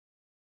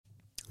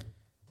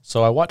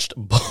So I watched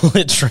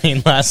Bullet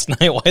Train last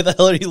night. Why the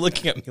hell are you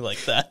looking at me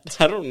like that?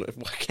 I don't know.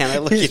 Why can't I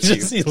look at you?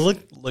 Just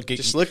look at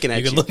Just looking at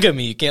you. You can look at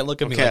me. You can't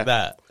look at me like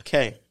that.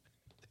 Okay.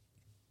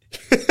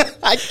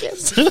 I can't.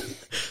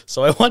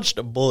 So I watched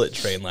a Bullet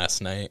Train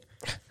last night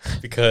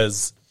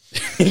because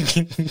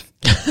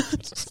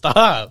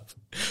stop.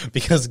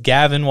 Because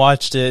Gavin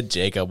watched it,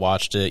 Jacob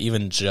watched it,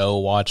 even Joe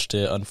watched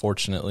it.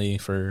 Unfortunately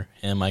for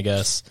him, I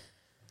guess.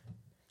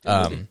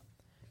 And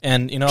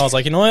I was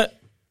like, you know what?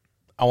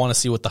 I want to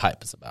see what the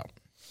hype is about,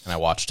 and I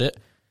watched it,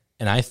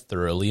 and I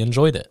thoroughly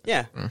enjoyed it.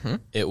 Yeah. Mm-hmm.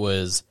 It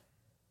was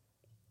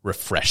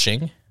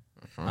refreshing.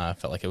 I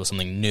felt like it was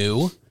something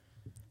new.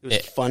 It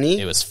was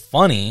funny. It was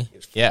funny.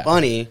 Yeah.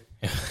 Funny.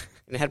 And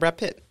it had Brad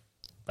Pitt.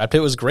 Brad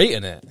Pitt was great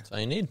in it. That's all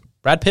you need.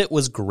 Brad Pitt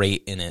was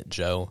great in it,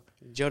 Joe.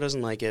 Joe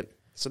doesn't like it.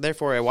 So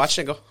therefore I watched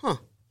it and go, huh.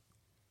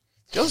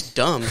 Joe's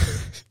dumb.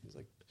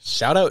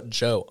 Shout out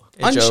Joe.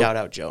 Hey, Joe. Unshout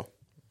out Joe.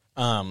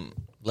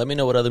 Let me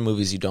know what other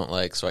movies you don't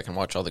like so I can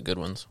watch all the good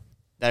ones.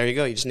 There you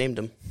go. You just named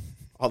them.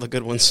 All the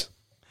good ones.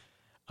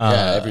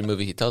 Yeah, every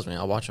movie he tells me,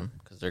 I'll watch them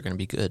because they're going to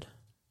be good.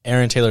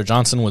 Aaron Taylor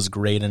Johnson was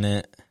great in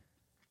it,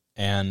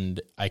 and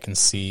I can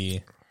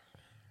see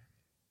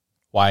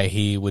why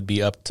he would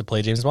be up to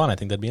play James Bond. I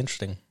think that'd be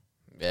interesting.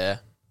 Yeah.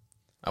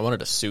 I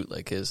wanted a suit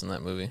like his in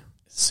that movie.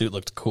 His suit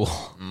looked cool.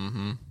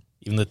 Mm-hmm.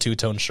 Even the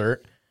two-tone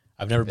shirt.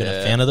 I've never been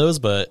a fan of those,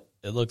 but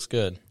it looks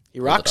good. He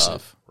rocks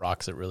it.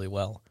 Rocks it really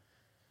well.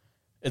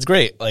 It's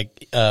great.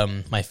 Like,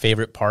 my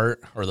favorite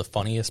part, or the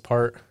funniest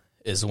part,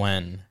 is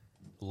when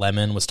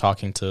Lemon was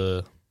talking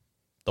to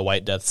the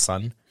White Death's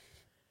son,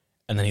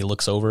 and then he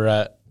looks over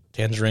at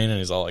Tangerine, and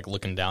he's all, like,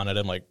 looking down at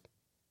him, like,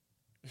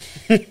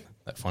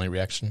 that funny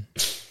reaction.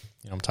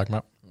 You know what I'm talking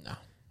about? No.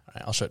 All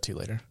right, I'll show it to you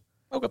later.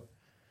 Okay.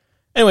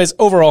 Anyways,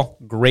 overall,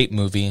 great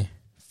movie.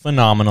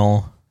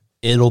 Phenomenal.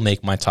 It'll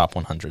make my top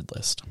 100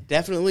 list.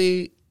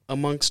 Definitely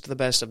amongst the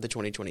best of the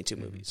 2022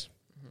 movies.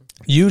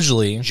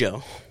 Usually,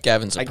 Joe.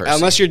 Gavin's a person.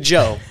 Unless you're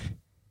Joe,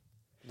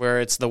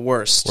 where it's the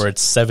worst. where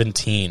it's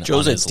 17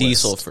 Joe's on a his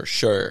diesel list. for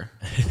sure.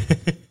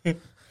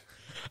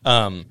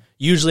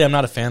 Usually I'm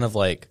not a fan of,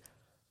 like,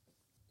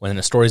 when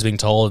a story's being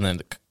told and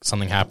then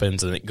something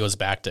happens and it goes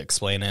back to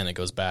explain it and it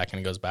goes back and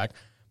it goes back.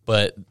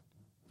 But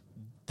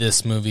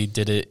this movie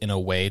did it in a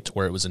way to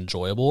where it was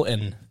enjoyable,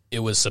 and it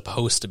was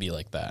supposed to be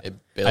like that. It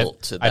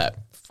built to that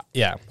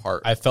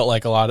part. I felt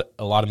like a lot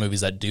of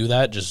movies that do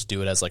that just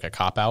do it as like a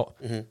cop out.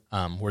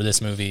 Where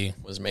this movie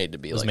was made to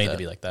be was like made that. to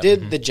be like that.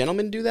 Did The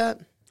Gentleman do that?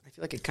 I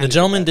feel like it kind The of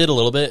Gentleman did a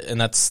little bit, and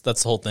that's the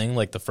whole thing.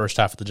 Like, the first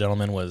half of The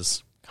Gentleman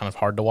was kind of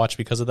hard to watch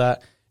because of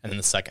that, and then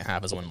the second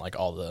half is when, like,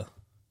 all the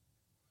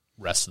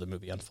rest of the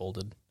movie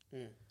unfolded.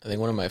 I think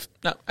one of my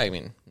not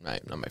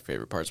my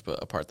favorite parts,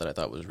 but a part that I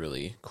thought was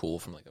really cool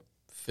from like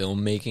a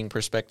filmmaking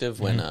perspective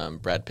when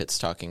Brad Pitt's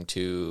talking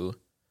to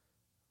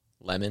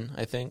Lemon,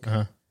 I think.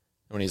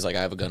 When he's like,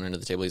 I have a gun under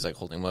the table, he's like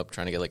holding him up,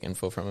 trying to get like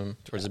info from him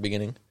towards the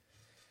beginning.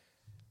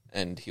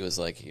 And he was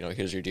like,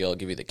 here's your deal, I'll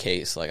give you the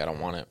case, like I don't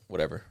want it,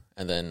 whatever.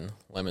 And then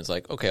Lemon's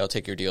like, okay, I'll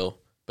take your deal.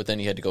 But then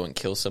he had to go and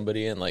kill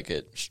somebody, and like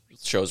it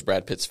shows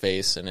Brad Pitt's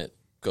face, and it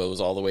goes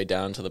all the way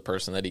down to the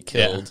person that he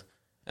killed. Yeah.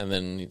 And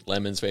then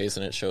Lemon's face,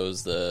 and it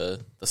shows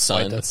the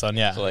son. The son,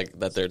 yeah. So like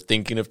that they're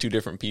thinking of two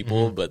different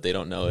people, but they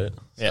don't know it.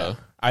 Yeah. So.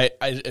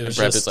 It was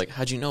Brad Pitt's like,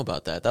 how'd you know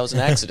about that? That was an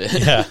accident.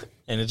 Yeah.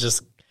 And it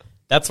just,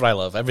 that's what I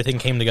love. Everything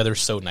came together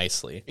so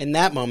nicely. in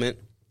that moment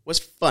was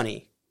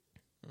funny.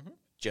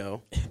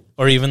 Joe.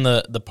 Or even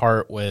the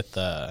part with,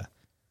 I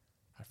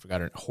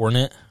forgot her,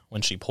 Hornet,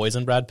 when she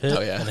poisoned Brad Pitt.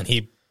 Oh, yeah. And then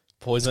he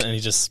poisoned, and he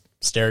just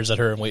stares at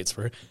her and waits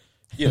for her.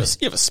 You have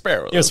a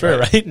sparrow. You have a sparrow,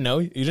 right? No,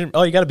 you didn't.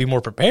 Oh, you got to be more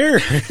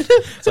prepared.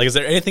 It's like, is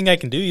there anything I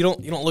can do? You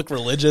don't look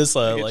religious.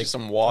 Like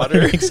some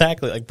water.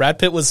 Exactly. Like, Brad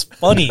Pitt was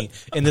funny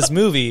in this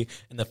movie,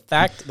 and the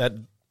fact that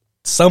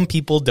some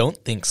people don't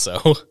think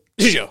so.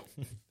 Joe.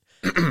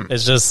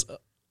 It's just,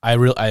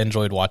 I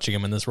enjoyed watching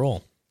him in this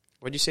role.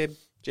 What'd you say,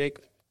 Jake?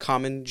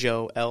 Common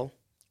Joe L?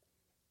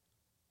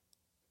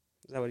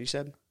 Is that what you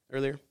said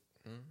earlier?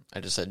 I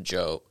just said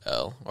Joe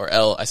L. Or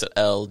L. I said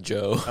L,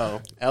 Joe.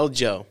 Oh, L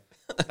Joe.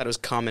 I thought it was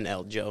Common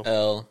L Joe.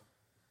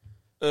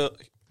 L.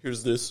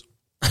 Here's this.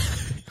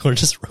 We're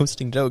just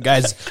roasting Joe.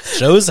 Guys,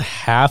 Joe's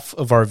half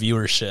of our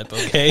viewership,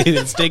 okay?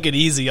 Let's take it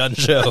easy on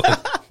Joe.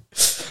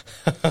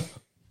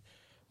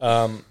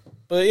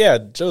 But yeah,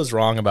 Joe's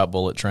wrong about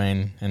Bullet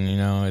Train, and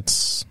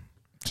it's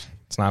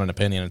not an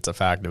opinion, it's a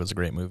fact. It was a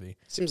great movie.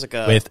 Seems like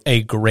with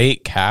a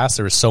great cast.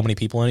 There were so many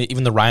people in it,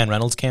 even the Ryan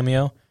Reynolds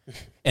cameo.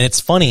 And it's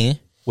funny,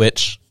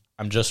 which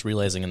I'm just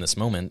realizing in this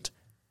moment,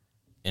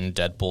 in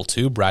Deadpool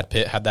 2, Brad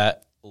Pitt had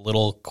that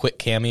little quick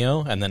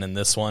cameo, and then in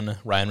this one,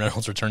 Ryan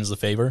Reynolds returns the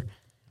favor.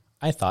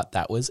 I thought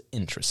that was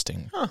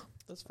interesting. Huh,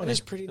 that's funny. That is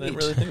pretty I didn't neat.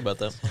 really think about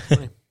that. That's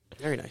funny.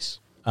 very nice.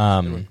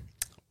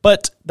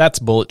 But that's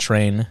Bullet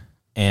Train,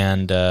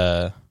 and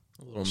A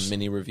little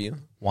mini review.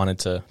 wanted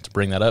to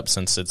bring that up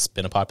since it's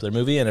been a popular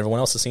movie and everyone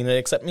else has seen it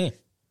except me.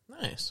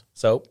 Nice.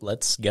 So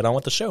let's get on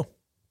with the show.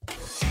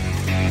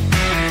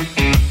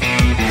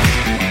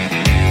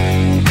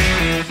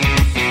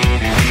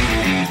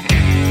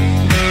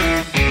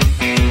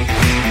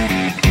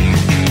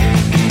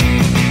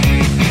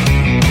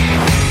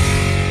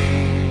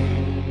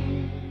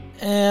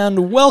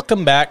 And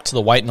welcome back to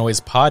the White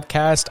Noise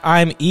Podcast.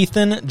 I'm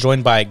Ethan,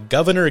 joined by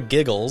Governor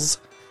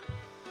Giggles.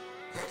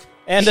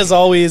 And as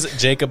always,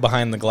 Jacob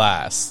behind the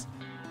glass.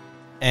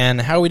 And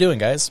how are we doing,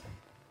 guys?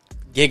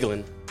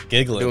 Giggling.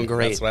 Doing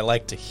great. That's what I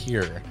like to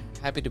hear.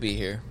 Happy to be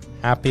here.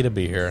 Happy to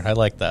be here. I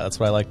like that. That's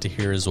what I like to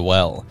hear as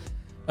well.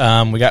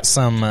 We got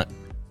some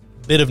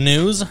bit of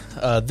news.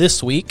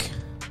 This week,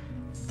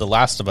 The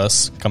Last of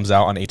Us comes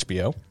out on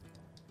HBO.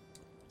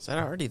 Is that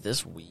already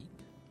this week?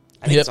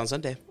 I think Yep. it's on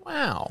Sunday.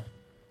 Wow.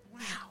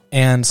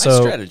 And My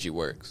so strategy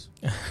works.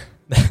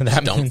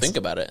 that Don't means, think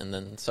about it, and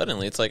then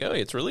suddenly it's like, oh,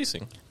 it's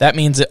releasing. that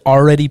means it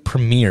already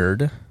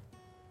premiered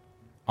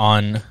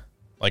on,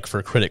 like,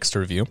 for critics to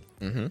review.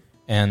 Mm-hmm.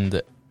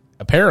 And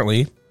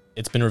apparently,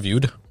 it's been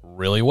reviewed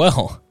really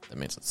well. That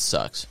means it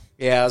sucks.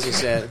 Yeah, I was going to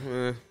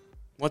say,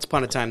 once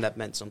upon a time that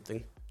meant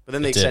something. But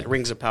then they It did. said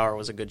Rings of Power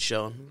was a good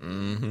show.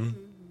 Mm-hmm.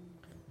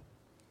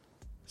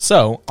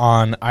 So,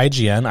 on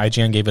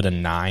IGN gave it a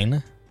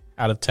 9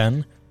 out of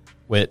 10,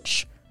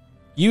 which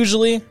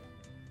usually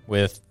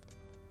with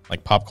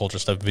like pop culture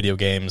stuff, video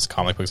games,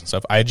 comic books and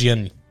stuff,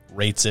 IGN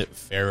rates it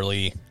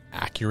fairly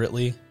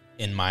accurately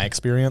in my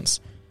experience.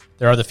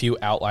 There are the few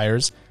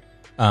outliers.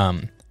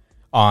 On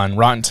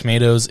Rotten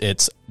Tomatoes,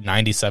 it's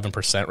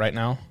 97% right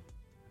now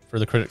for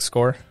the critic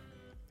score,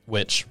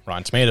 which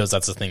Rotten Tomatoes,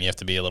 that's the thing you have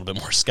to be a little bit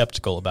more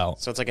skeptical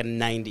about. So it's like a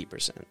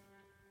 90%.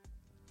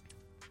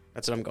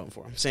 That's what I'm going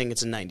for. I'm saying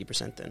it's a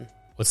 90% then.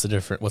 What's the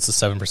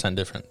 7%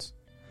 difference?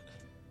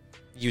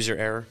 User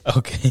error.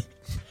 Okay.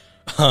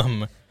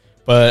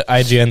 But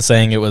IGN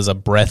saying it was a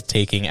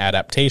breathtaking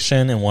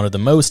adaptation and one of the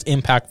most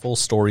impactful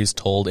stories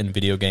told in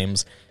video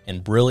games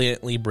and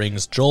brilliantly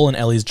brings Joel and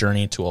Ellie's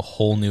journey to a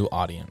whole new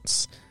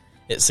audience.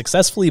 It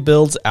successfully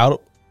builds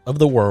out of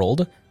the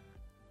world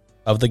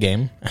of the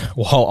game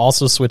while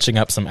also switching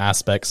up some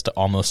aspects to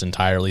almost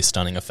entirely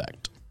stunning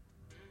effect.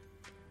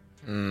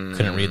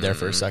 Couldn't read there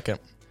for a second.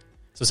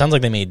 So it sounds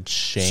like they made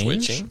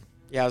change. Switching?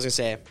 Yeah, I was going to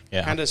say,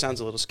 Yeah. kind of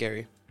sounds a little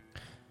scary.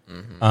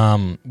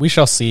 We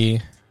shall see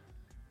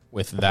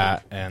with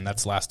that, and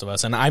that's Last of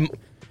Us. And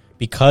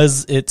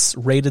because it's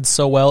rated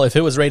so well, if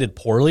it was rated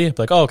poorly, I'd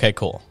be like, oh, okay,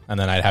 cool. And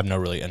then I'd have no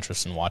really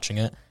interest in watching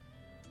it.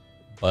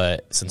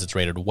 But since it's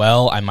rated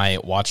well, I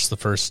might watch the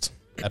first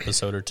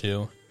episode or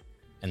two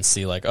and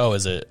see, like, oh,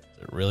 is it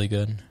really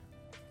good?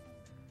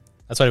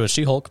 That's why it was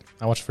She-Hulk.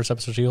 I watched the first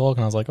episode of She-Hulk,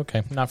 and I was like,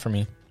 okay, not for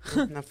me.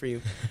 Not for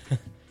you.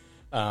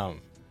 And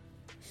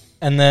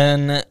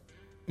then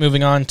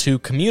moving on to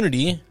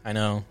Community. I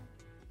know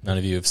none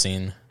of you have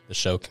seen the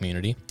show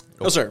Community,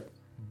 No, sir.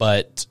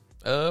 but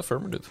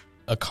Affirmative.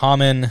 a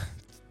common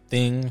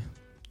thing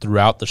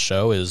throughout the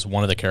show is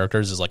one of the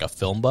characters is like a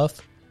film buff,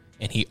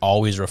 and he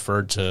always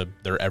referred to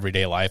their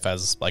everyday life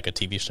as like a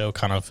TV show,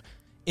 kind of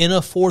in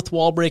a fourth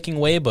wall breaking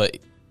way, but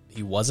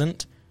he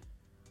wasn't.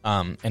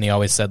 And he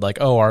always said like,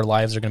 oh, our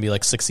lives are going to be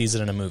like 6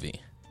 seasons in a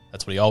movie.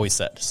 That's what he always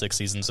said, 6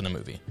 seasons in a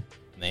movie.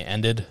 And they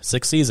ended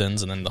 6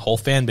 seasons, and then the whole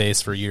fan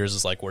base for years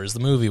is like, where's the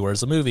movie? Where's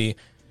the movie?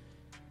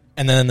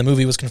 And then the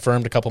movie was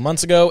confirmed a couple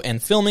months ago,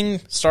 and filming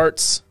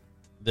starts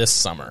this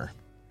summer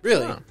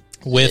Really? Huh.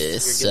 with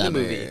You're getting the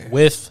movie.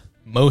 with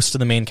most of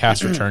the main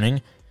cast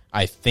returning.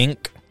 I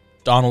think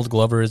Donald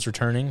Glover is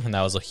returning, and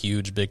that was a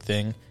huge, big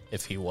thing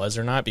if he was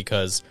or not,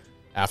 because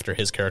after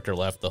his character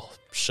left, the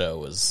show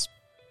was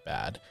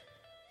bad.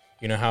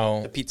 You know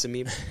how... The pizza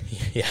meme.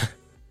 Yeah.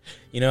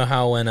 You know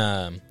how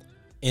when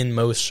in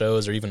most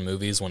shows or even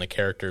movies, when a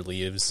character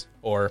leaves,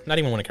 or not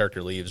even when a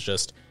character leaves,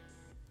 just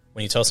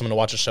when you tell someone to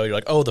watch a show, you're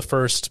like, oh, the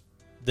first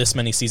this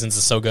many seasons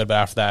is so good, but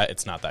after that,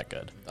 it's not that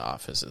good. The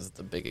Office is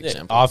the big Yeah,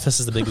 example. Office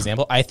is the big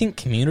example. I think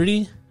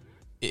Community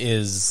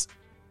is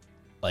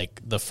like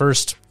the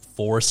first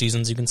 4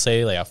 seasons, you can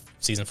say. Like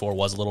season 4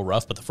 was a little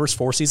rough, but the first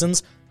 4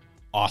 seasons,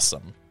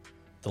 awesome.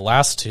 The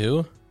last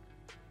 2,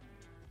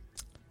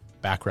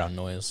 background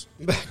noise.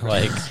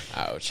 Like,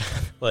 Ouch.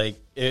 like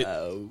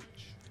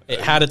it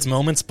had its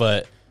moments,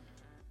 but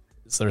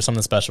so there's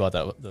something special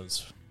about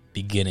those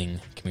beginning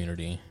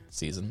Community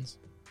seasons.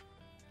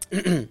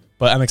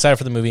 But I'm excited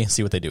for the movie,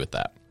 see what they do with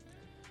that.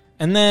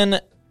 And then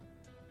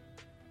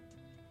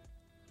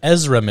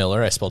Ezra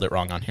Miller, I spelled it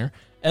wrong on here.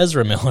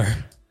 Ezra Miller,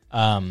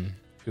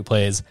 who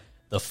plays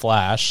the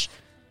Flash.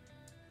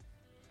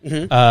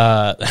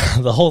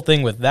 The whole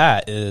thing with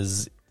that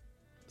is,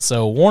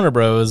 so Warner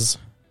Bros.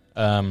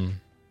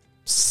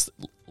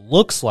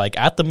 Looks like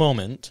at the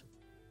moment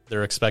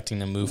they're expecting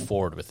to move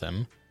forward with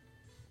him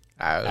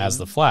as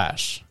the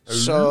Flash.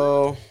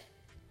 So,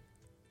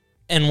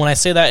 And when I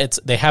say that, it's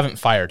they haven't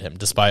fired him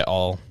despite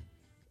all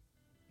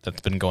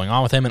that's been going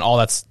on with him and all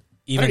that's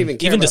even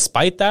care about-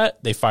 despite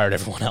that, they fired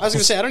everyone else. I was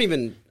going to say, I don't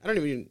even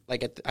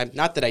like,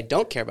 not that I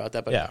don't care about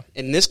that, but Yeah.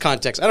 in this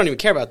context, I don't even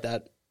care about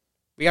that.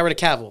 We got rid of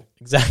Cavill.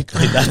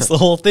 Exactly. That's the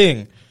whole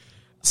thing.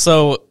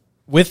 So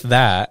with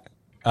that,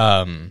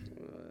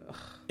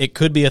 it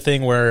could be a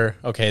thing where,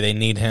 okay, they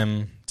need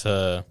him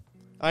to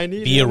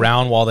be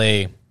around while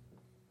they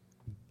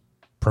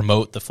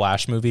promote the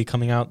Flash movie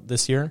coming out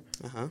this year.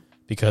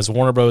 Because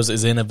Warner Bros.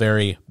 Is in a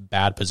very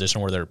bad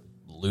position where they're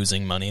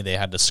losing money. They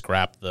had to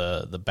scrap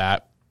the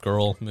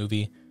Girl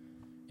movie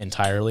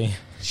entirely.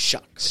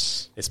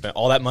 Shucks. They spent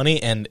all that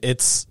money, and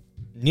it's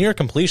near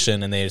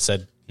completion, and they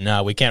said,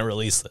 no, we can't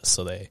release this.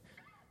 So they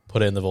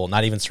put it in the vault,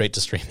 not even straight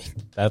to streaming.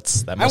 That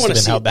must have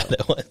been how bad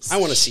it was. I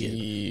want to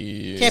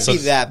see it. Can't be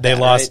that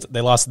bad.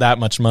 They lost that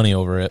much money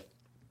over it.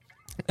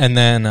 And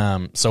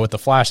then, so with The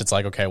Flash, it's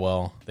like, okay,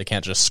 well, they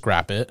can't just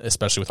scrap it,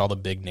 especially with all the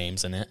big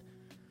names in it.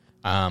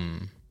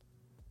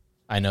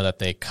 I know that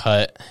they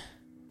cut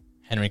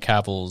Henry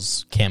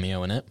Cavill's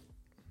cameo in it,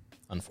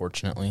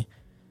 unfortunately.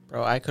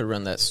 Bro, I could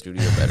run that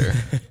studio better.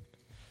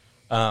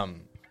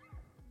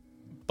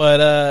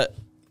 But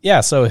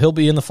yeah, so he'll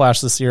be in The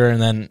Flash this year,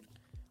 and then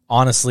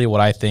honestly,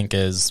 what I think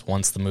is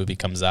once the movie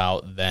comes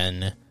out,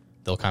 then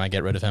they'll kind of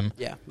get rid of him.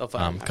 Yeah, they'll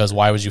fire him. Because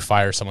why would you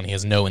fire someone? He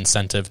has no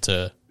incentive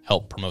to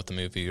help promote the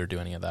movie or do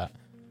any of that.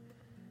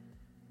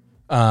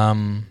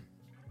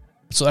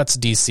 So that's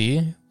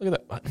DC. Look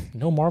at that.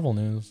 No Marvel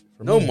news.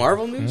 No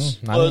Marvel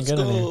news? Not even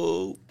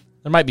good.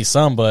 There might be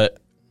some, but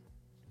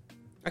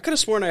I could have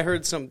sworn I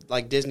heard some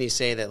like Disney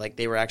say that like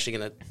they were actually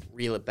going to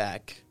reel it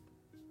back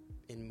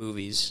in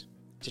movies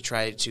to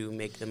try to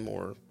make them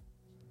more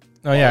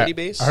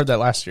quality-based. I heard that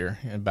last year,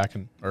 back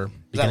in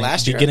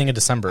beginning of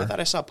December. I thought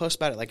I saw a post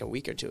about it like a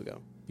week or two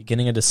ago.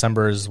 Beginning of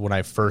December is when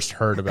I first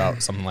heard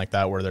about something like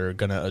that, where they're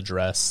going to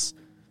address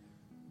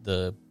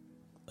the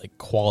like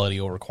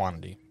quality over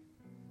quantity,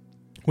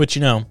 which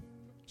should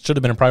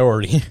have been a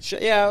priority.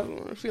 Yeah,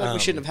 I feel like we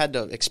shouldn't have had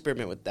to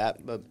experiment with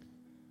that, but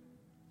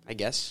I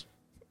guess.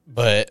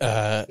 But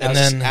and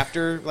then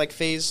after like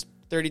phase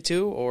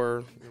 32,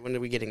 or when are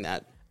we getting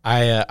that?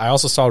 I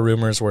also saw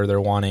rumors where they're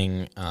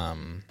wanting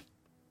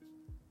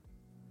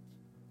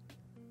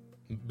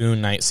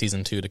Moon Knight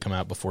season 2 to come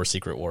out before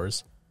Secret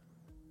Wars.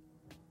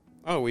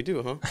 Oh, we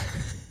do,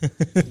 huh?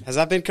 Has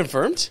that been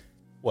confirmed?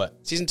 What?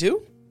 Season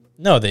 2?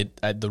 No,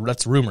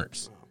 that's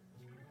rumors.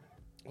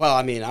 Well,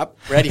 I mean, I'm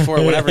ready for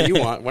it whenever you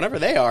want. Whenever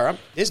they are. I'm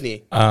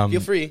Disney. Feel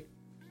free.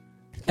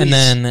 Please. And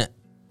then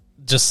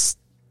just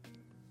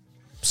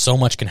so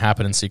much can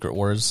happen in Secret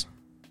Wars.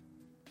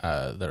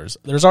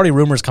 There's already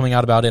rumors coming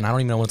out about it, and I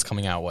don't even know what's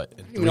coming out. What,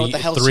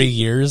 in 3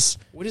 years?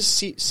 What is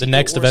Secret the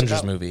next Wars Avengers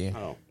about? movie?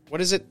 Oh, what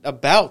is it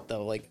about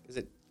though? Like,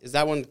 is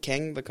that one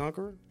Kang the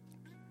Conqueror?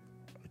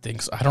 I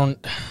think so.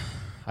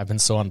 I've been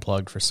so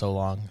unplugged for so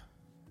long.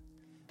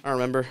 I don't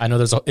remember. I know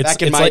there's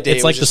Back in my day,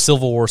 it's like the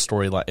Civil War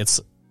storyline.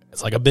 It's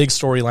like a big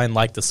storyline,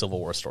 like the Civil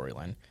War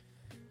storyline.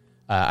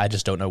 I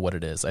just don't know what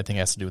it is. I think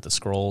it has to do with the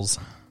scrolls.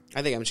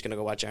 I think I'm just gonna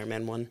go watch Iron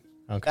Man 1.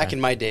 Okay. Back in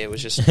my day, it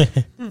was just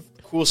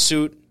cool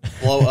suit,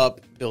 blow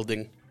up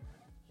building,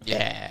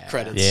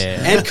 credits,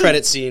 end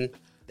credit scene.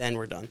 Then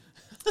we're done.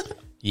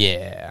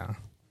 Yeah,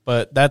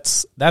 but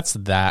that's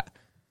that.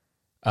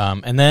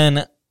 And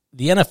then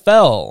the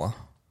NFL.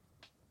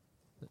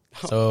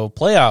 So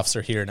playoffs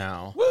are here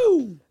now.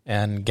 Woo!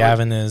 And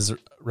Gavin is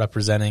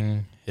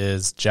representing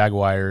his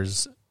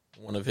Jaguars.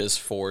 One of his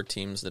 4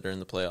 teams that are in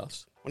the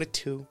playoffs. One of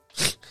two.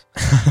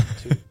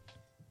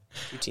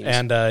 Two teams.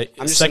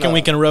 And second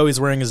week in a row, he's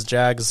wearing his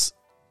Jags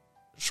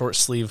short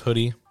sleeve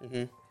hoodie.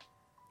 Mm-hmm.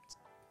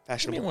 I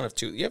mean, one of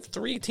two. You have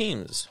 3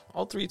 teams.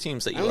 All 3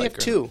 teams that you I only like. have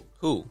 2.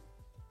 Who?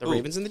 The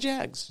Ravens and the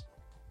Jags.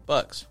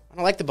 Bucks. I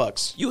don't like the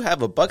Bucks. You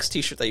have a Bucks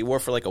t-shirt that you wore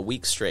for like a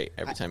week straight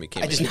every time you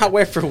came in. I did not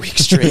wear it for a week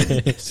straight.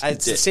 It's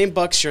the same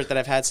Bucks shirt that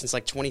I've had since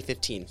like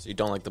 2015. So you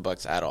don't like the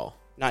Bucks at all?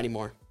 Not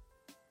anymore.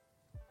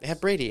 They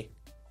have Brady.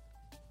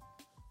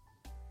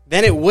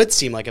 Then it would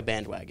seem like a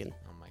bandwagon.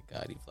 Oh my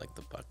God, you've liked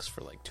the Bucks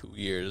for like 2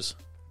 years.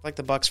 Like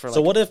the Bucks for like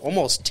So what if-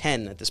 almost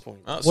 10 at this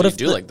point. Oh, so What you if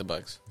do the- like the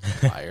Bucks?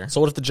 Liar. So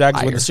what if the Jags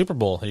win Liar. the Super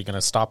Bowl? Are you going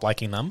to stop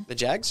liking them? The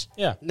Jags?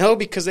 Yeah. No,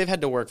 because they've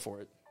had to work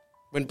for it.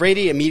 When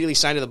Brady immediately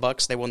signed to the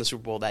Bucks, they won the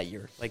Super Bowl that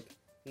year. Like,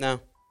 no.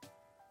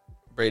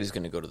 Brady's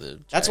going to go to the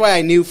Jags. That's why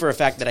I knew for a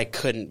fact that I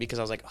couldn't, because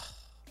I was like, oh,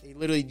 they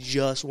literally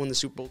just won the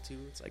Super Bowl too.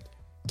 It's like,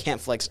 can't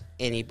flex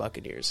any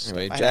Buccaneers.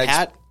 Anyway, If I had a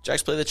hat,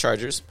 Jags play the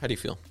Chargers. How do you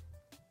feel?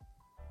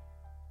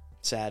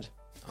 sad.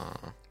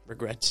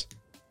 Regrets.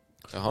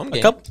 It's a home A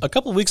game.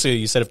 couple of weeks ago,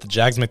 you said if the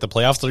Jags make the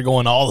playoffs, they're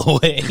going all the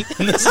way.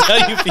 And this is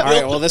how you feel. All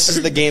right, well, this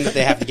is the game that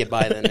they have to get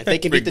by then. If they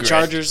can beat the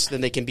Regret. Chargers,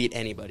 then they can beat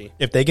anybody.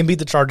 If they can beat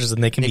the Chargers,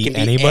 then they can, They beat, can beat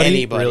anybody.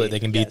 anybody. Really, they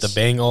can beat Yes. the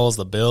Bengals,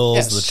 the Bills,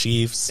 Yes. the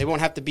Chiefs. They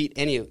won't have to beat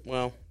any.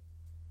 Well,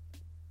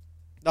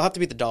 they'll have to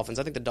beat the Dolphins.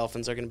 I think the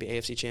Dolphins are going to be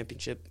AFC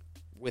Championship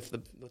with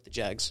the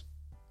Jags.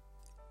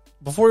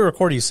 Before we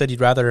recorded, you said you'd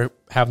rather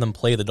have them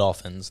play the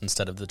Dolphins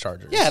instead of the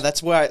Chargers. Yeah,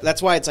 that's why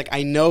it's like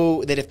I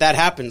know that if that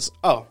happens,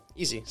 oh,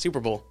 easy,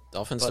 Super Bowl.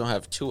 Dolphins But- don't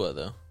have Tua,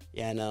 though.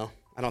 Yeah, I know.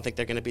 I don't think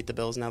they're going to beat the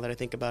Bills now that I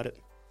think about it.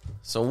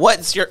 So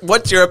what's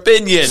your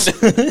opinion?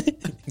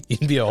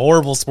 You'd be a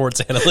horrible sports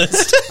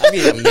analyst. I'd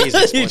be an amazing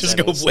sports You just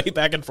analyst. go way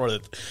back and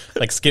forth,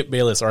 like Skip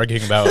Bayless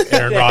arguing about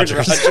Aaron Aaron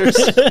Rodgers.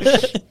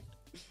 Rodgers.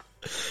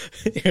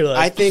 You're like,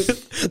 I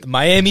think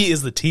Miami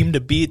is the team to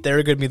beat.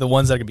 They're going to be the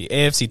ones that are going to be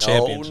AFC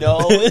championship.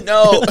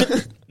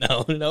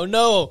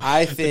 No.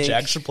 I The think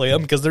Jags should play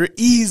them because they're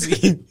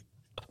easy.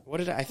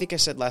 I think I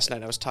said last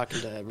night. I was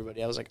talking to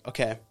everybody. I was like,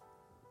 okay,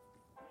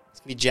 it's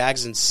gonna be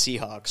Jags and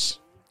Seahawks.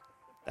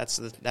 That's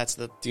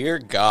the. Dear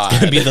God.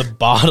 Gonna be the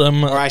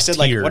bottom. Or I said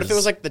like, tiers. what if it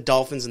was like the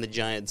Dolphins and the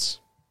Giants?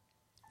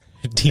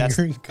 Dear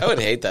I would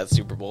hate that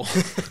Super Bowl.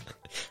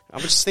 I'm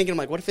just thinking,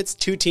 like, what if it's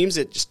two teams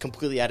that just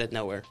completely out of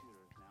nowhere?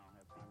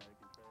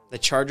 The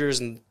Chargers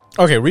and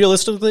Okay,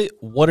 realistically,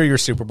 what are your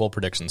Super Bowl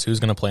predictions? Who's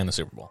going to play in the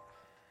Super Bowl?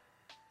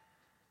 I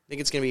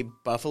think it's going to be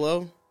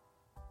Buffalo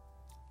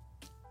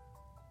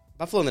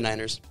and the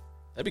Niners.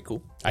 That'd be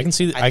cool. I can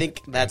see. I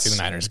think can that's see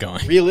the Niners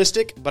going.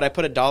 realistic, but I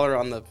put $1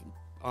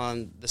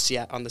 on the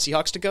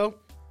Seahawks to go. And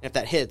if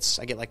that hits,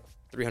 I get like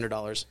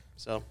 $300.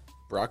 So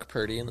Brock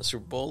Purdy in the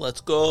Super Bowl.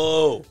 Let's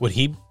go.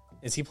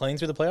 Is he playing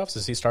through the playoffs?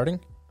 Is he starting?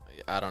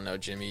 I don't know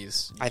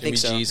Jimmy's I think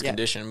so, G's yeah.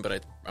 condition,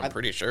 but I'm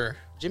pretty sure.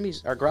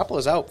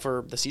 Garoppolo's out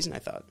for the season, I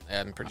thought.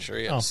 Yeah, I'm pretty sure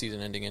he had a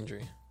season-ending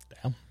injury.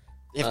 Damn.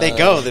 If they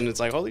go, then it's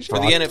like, holy shit.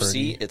 For the Brock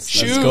NFC, Purdy.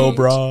 it's Let's go,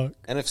 Brock.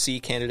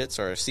 NFC candidates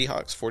are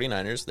Seahawks,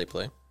 49ers, they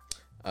play.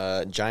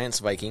 Giants,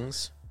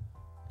 Vikings,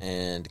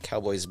 and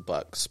Cowboys,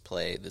 Bucks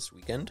play this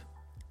weekend.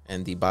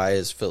 And the bye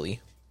is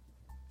Philly.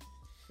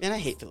 Man, I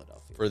hate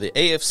Philadelphia. For the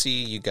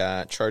AFC, you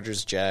got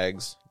Chargers,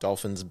 Jags,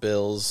 Dolphins,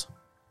 Bills,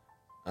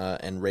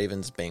 and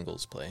Ravens,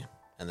 Bengals play.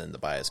 And then the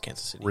bye is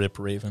Kansas City. Rip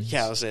Ravens.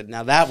 Yeah, I said,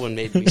 now that one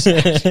made me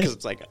sad because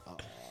it's like, oh,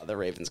 the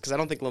Ravens. Because I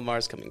don't think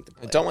Lamar's coming to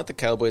play. I don't want the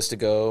Cowboys to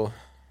go,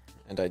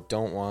 and I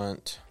don't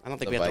want I don't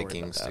think the we have to worry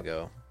Vikings about to that.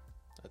 go.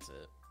 That's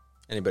it.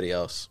 Anybody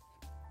else?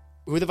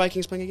 Who are the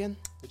Vikings playing again?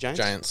 The Giants?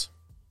 Giants.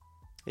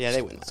 Yeah,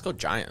 they win. Let's go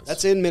Giants.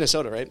 That's in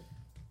Minnesota, right?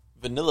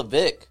 Vanilla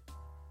Vic.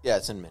 Yeah,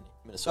 it's in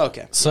Minnesota.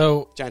 Okay.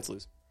 So, Giants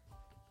lose.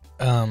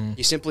 um,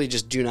 You simply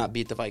just do not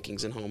beat the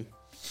Vikings at home.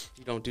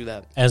 You don't do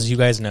that. as you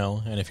guys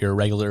know, and if you're a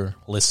regular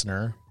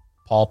listener,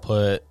 Paul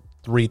put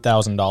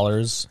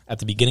 $3,000 at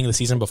the beginning of the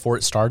season before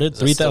it started. Is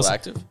that still 3,000.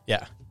 active?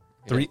 Yeah,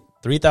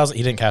 3,000.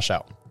 He didn't cash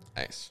out.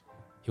 Nice.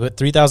 He put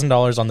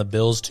 $3,000 on the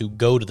Bills to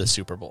go to the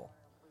Super Bowl,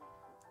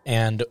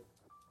 and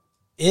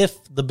if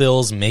the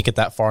Bills make it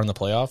that far in the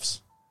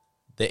playoffs,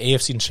 the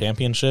AFC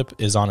Championship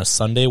is on a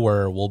Sunday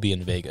where we'll be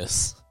in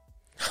Vegas.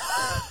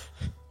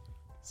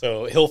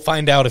 So he'll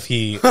find out if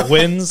he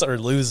wins or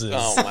loses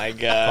Oh my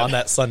God. on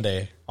that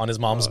Sunday on his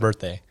mom's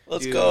birthday.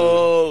 Let's Dude.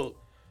 go.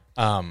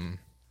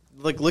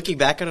 Like, looking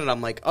back on it,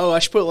 I'm like, oh, I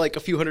should put like a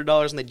few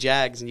 $100s on the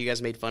Jags, and you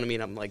guys made fun of me,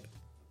 and I'm like,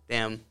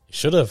 damn. You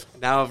should have.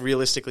 Now,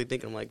 realistically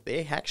thinking, I'm like,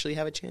 they actually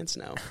have a chance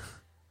now.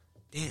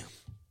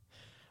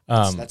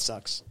 Damn. That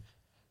sucks.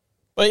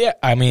 But yeah,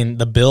 I mean,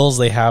 the Bills,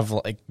 they have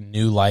like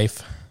new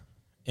life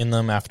in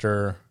them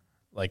after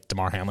like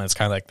DeMar Hamlin. It's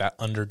kind of like that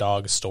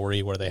underdog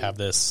story where they have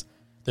this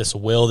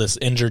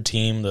injured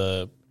team.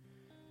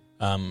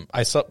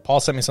 Paul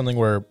sent me something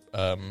where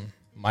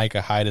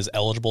Micah Hyde is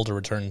eligible to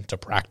return to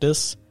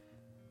practice.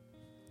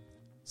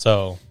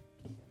 So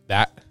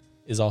that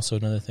is also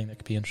another thing that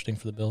could be interesting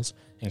for the Bills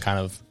and kind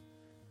of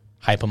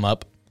hype them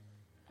up.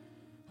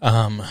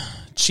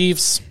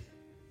 Chiefs,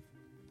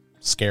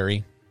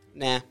 scary.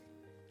 Nah.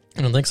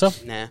 I don't think so.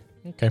 Nah.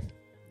 Okay.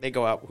 They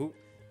go out.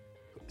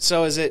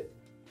 So is it,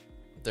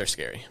 They're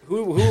scary.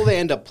 who will they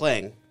end up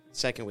playing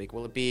second week?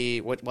 Will it be,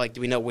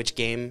 do we know which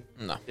game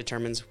No.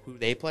 determines who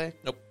they play?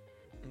 Nope.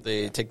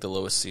 They take the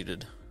lowest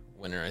seeded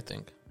winner, I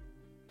think.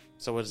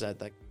 So what is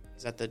that? Like,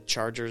 is that the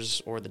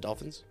Chargers or the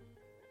Dolphins?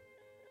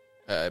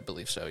 I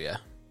believe so, yeah.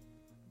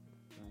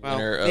 Well,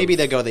 Winner of- maybe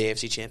they go to the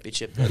AFC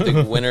Championship. I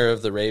think winner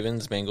of the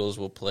Ravens, Bengals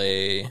will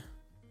play.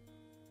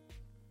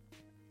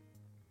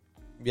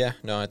 Yeah,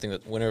 no, I think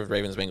that winner of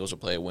Ravens, Bengals will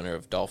play winner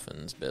of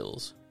Dolphins,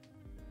 Bills.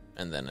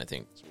 And then I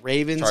think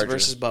Ravens Chargers.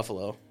 versus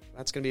Buffalo.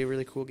 That's going to be a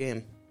really cool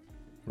game.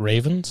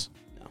 Ravens,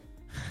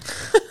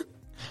 It's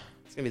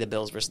going to be the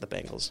Bills versus the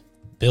Bengals.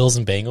 Bills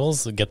and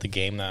Bengals will get the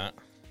game that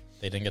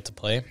they didn't get to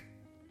play.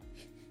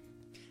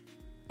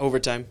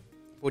 Overtime.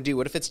 Well, dude,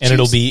 what if it's And Chiefs,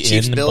 it'll be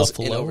Chiefs in Bills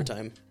Buffalo? in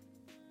overtime?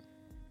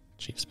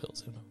 Chiefs,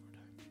 Bills in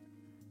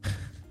overtime.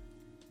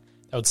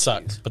 That would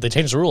suck. But they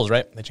changed the rules,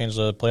 right? They changed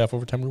the playoff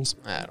overtime rules.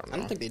 I don't know. I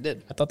don't think they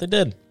did. I thought they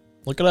did.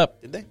 Look it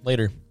up. Did they?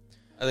 Later.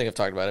 I think I've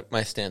talked about it.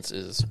 My stance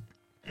is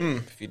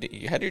if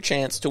you had your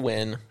chance to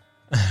win,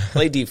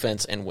 play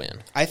defense and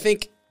win. I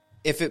think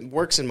if it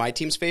works in my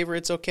team's favor,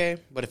 it's okay.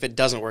 But if it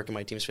doesn't work in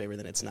my team's favor,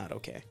 then it's not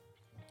okay.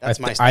 That's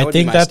my. That would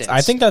be my stance.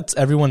 I think that's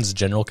everyone's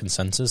general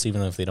consensus,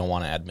 even if they don't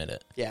want to admit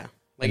it. Yeah.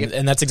 Like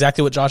And that's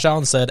exactly what Josh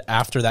Allen said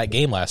after that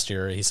game last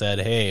year. He said,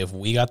 "Hey, if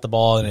we got the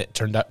ball and it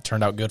turned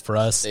out good for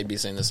us, They'd be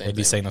saying the same they'd thing.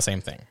 be saying the same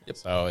thing." Yep.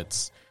 So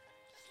it's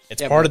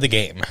Yeah, part but- of the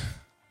game.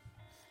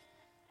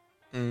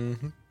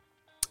 Mm-hmm.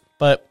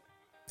 But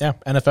yeah,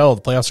 NFL,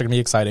 the playoffs are going to be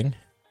exciting.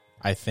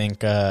 I think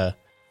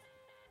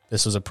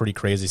this was a pretty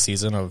crazy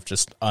season of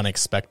just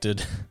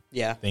unexpected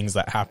yeah. things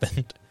that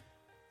happened.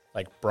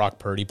 Like Brock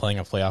Purdy playing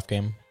a playoff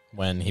game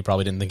when he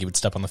probably didn't think he would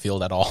step on the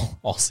field at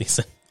all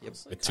season Yep.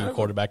 with two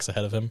quarterbacks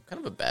ahead of him, Kind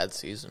of a bad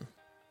season.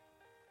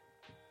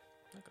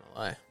 Not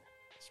gonna lie.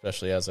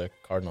 especially as a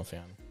Cardinal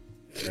fan.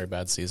 Very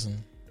bad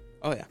season.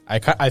 Oh yeah.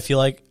 I feel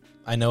like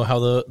I know how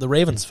the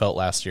Ravens felt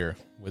last year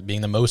with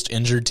being the most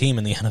injured team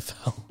in the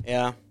NFL.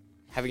 Yeah.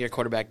 Having your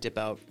quarterback dip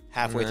out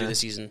halfway Nah. through the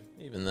season,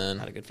 Even then,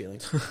 not a good feeling.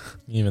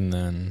 Even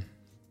then.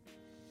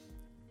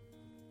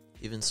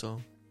 Even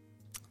so.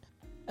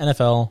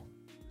 NFL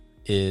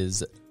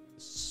is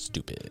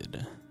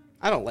stupid.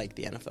 I don't like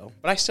the NFL,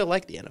 but I still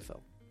like the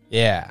NFL.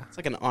 Yeah. It's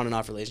like an on and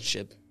off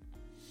relationship.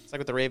 It's like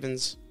with the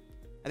Ravens.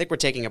 I think we're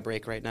taking a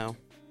break right now.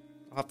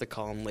 I'll have to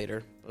call them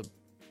later. But,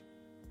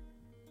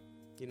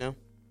 you know?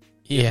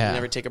 Yeah. You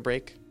never take a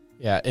break?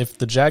 Yeah. If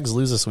the Jags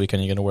lose this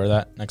weekend, you going to wear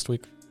that next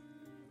week?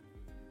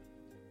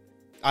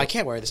 I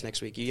can't wear this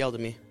next week. You yelled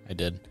at me. I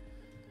did.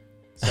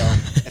 So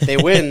if they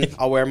win,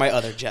 I'll wear my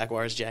other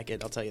Jaguars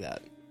jacket. I'll tell you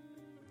that.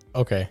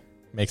 Okay.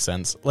 Makes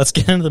sense. Let's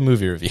get into the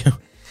movie review.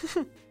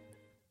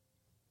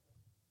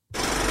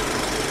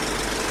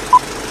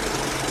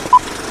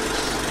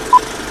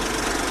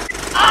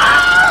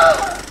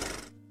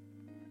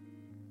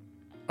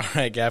 All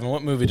right, Gavin,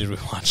 what movie did we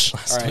watch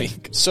last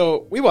week?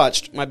 So we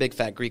watched My Big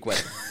Fat Greek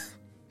Wedding.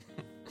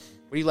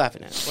 What are you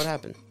laughing at? What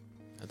happened?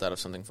 I thought of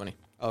something funny.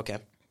 Okay.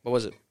 What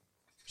was it?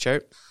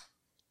 Shirt?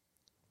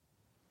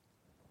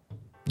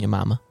 Your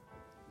mama.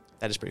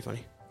 That is pretty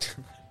funny.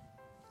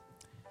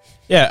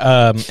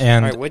 Yeah,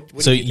 and All right, what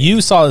so do you think?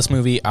 you saw this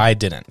movie, I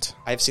didn't.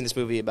 I've seen this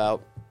movie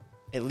about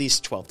at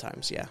least 12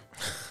 times, yeah.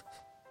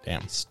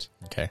 Damn.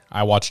 Okay,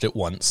 I watched it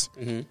once.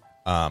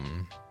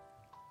 Mm-hmm.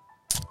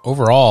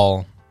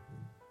 Overall,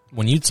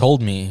 when you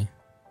told me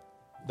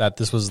that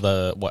this was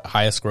the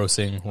highest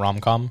grossing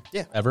rom-com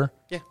ever,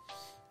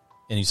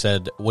 and you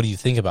said, "What do you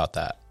think about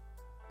that?"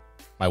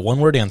 My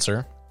one-word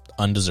answer: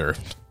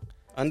 undeserved.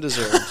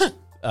 Undeserved.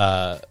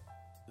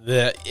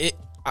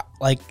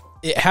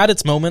 It had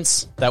its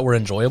moments that were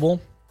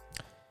enjoyable,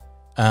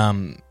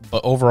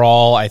 but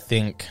overall, I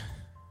think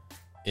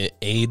it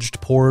aged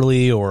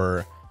poorly,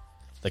 or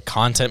the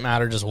content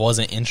matter just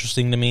wasn't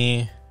interesting to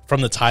me.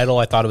 From the title,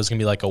 I thought it was going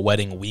to be like a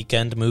wedding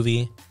weekend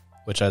movie,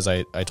 which, as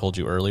I told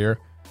you earlier,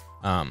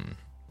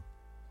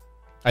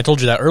 I told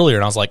you that earlier,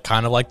 and I was like,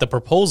 kind of like The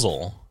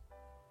Proposal.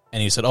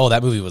 And you said, "Oh,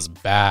 that movie was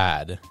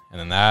bad." And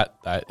then I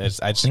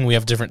just think we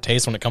have different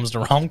tastes when it comes to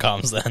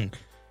rom-coms then,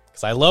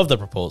 because I love The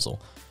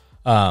Proposal.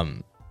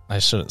 I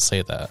shouldn't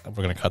say that.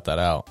 We're going to cut that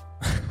out.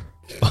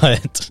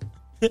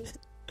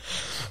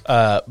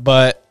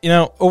 But you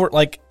know,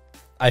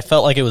 I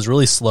felt like it was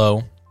really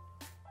slow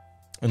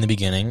in the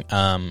beginning.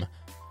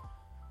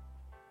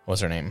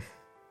 What's her name?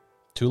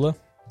 Tula?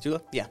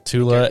 Yeah.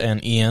 Tula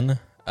and Ian.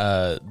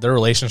 Their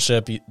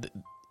relationship,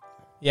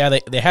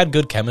 they had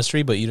good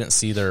chemistry, but you didn't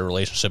see their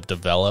relationship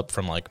develop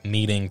from like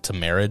meeting to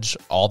marriage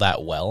all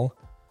that well.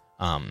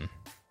 And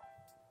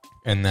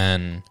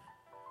then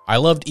I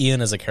loved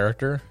Ian as a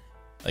character.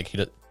 Like he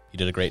did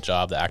a great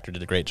job. The actor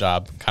did a great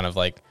job, kind of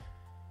like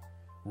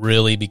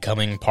really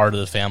becoming part of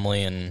the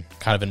family and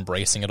kind of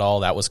embracing it all.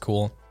 That was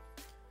cool.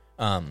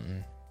 I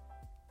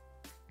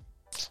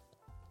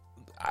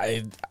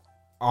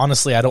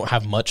honestly don't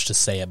have much to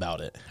say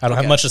about it. I don't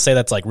have much to say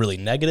that's like really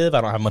negative.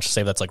 I don't have much to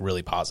say that's like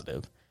really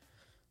positive.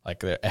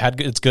 Like it had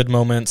its good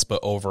moments, but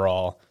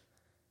overall,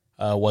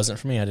 wasn't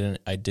for me.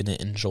 I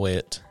didn't enjoy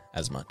it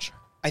as much.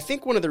 I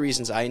think one of the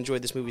reasons I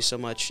enjoyed this movie so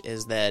much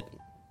is that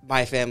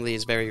my family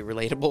is very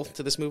relatable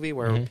to this movie,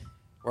 where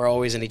we're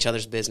always in each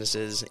other's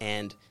businesses,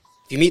 and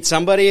if you meet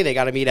somebody, they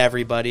got to meet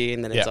everybody,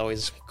 and then it's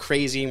always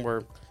crazy.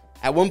 And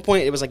at one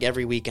point, it was like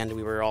every weekend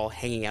we were all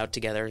hanging out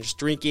together and just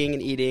drinking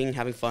and eating,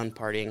 having fun,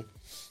 partying,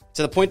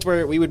 to the point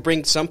where we would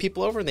bring some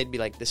people over, and they'd be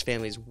like, "This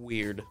family's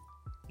weird."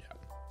 Yeah.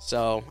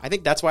 So I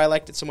think that's why I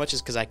liked it so much,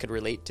 is because I could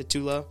relate to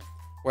Tula,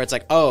 where it's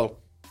like, oh,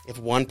 if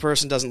one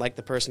person doesn't like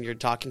the person you're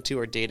talking to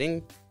or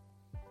dating,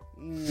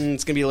 it's going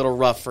to be a little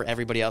rough for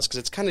everybody else, because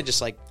it's kind of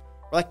just like,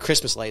 we're like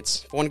Christmas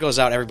lights. If one goes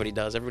out, everybody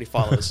does. Everybody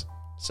follows.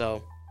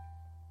 So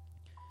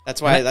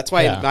that's why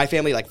my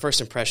family, like,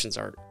 first impressions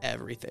are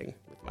everything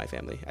with my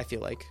family, I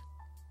feel like,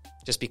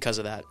 just because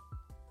of that.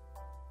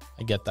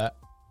 I get that.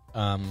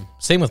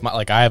 Same with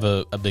I have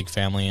a big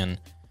family, and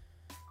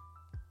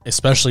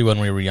especially when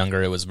we were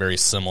younger, it was very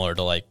similar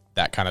to like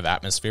that kind of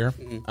atmosphere.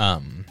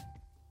 Mm-hmm.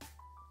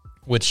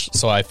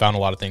 So I found a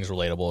lot of things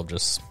relatable of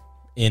just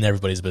in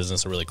everybody's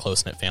business, a really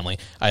close-knit family.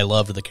 I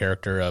loved the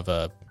character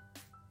of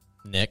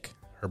Nick,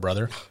 her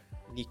brother.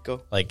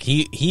 Nico. Like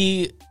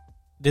he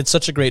did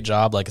such a great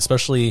job, like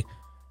especially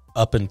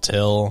up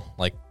until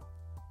like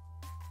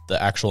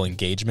the actual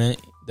engagement.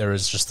 There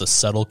was just the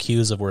subtle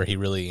cues of where he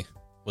really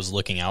was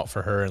looking out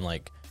for her and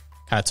like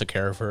kind of took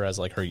care of her as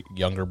like her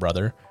younger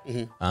brother.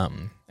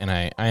 Mm-hmm. And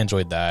I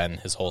enjoyed that, and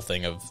his whole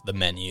thing of the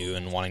menu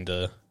and wanting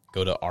to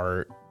go to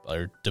art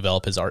or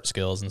develop his art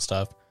skills and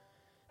stuff.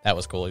 That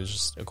was cool. He was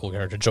just a cool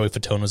character. Joey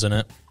Fatone was in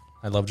it.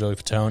 I love Joey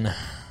Fatone.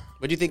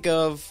 What do you think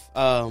of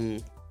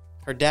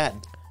her dad?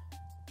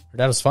 Her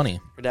dad was funny.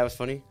 Her dad was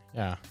funny?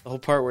 Yeah. The whole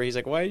part where he's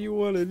like, "Why do you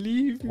want to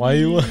leave me?" Why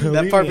you want to leave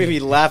That part made me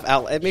laugh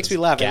out. It makes me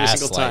laugh every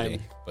single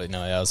time. But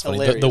no, yeah, it was funny.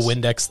 The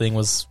Windex thing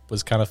was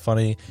kind of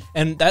funny.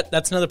 And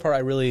that's another part I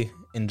really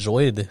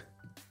enjoyed.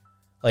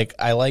 Like,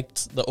 I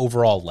liked the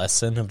overall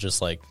lesson of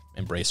just like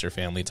embrace your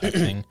family type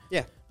thing.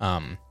 Yeah.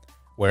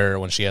 Where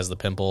when she has the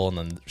pimple and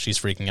then she's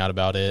freaking out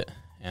about it,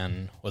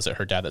 and was it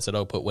her dad that said,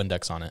 "Oh, put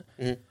Windex on it?"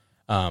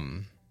 Mm-hmm.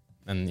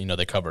 And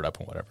they covered up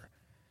and whatever.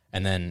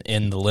 And then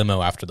in the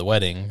limo after the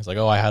wedding, he's like,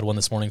 "Oh, I had one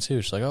this morning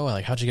too." She's like, "Oh,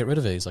 like how'd you get rid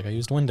of it?" He's like, "I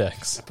used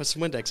Windex." I put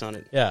some Windex on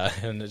it. Yeah,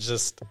 and it's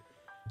just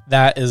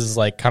that is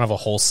like kind of a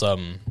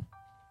wholesome,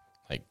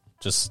 like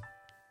just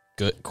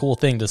good, cool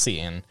thing to see.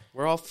 And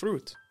We're all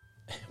fruit.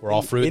 we're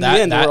all fruit. In That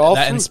the end, that, we're all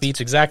that end fruit.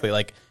 speech exactly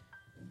like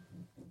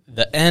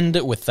the end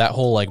with that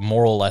whole like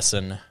moral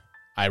lesson.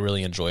 I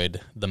really enjoyed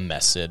the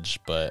message,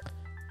 but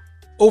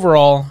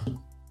overall,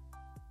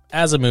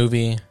 as a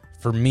movie,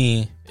 for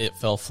me, it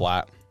fell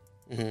flat.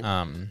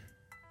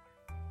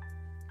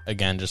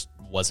 Again, just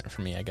wasn't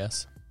for me, I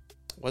guess.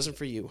 Wasn't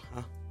for you,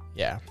 huh?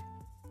 Yeah.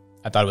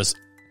 I thought it was...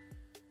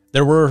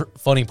 There were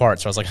funny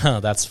parts where I was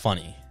like, that's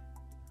funny.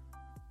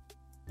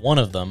 One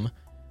of them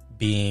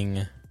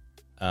being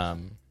the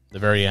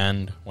very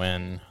end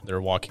when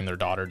they're walking their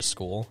daughter to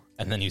school,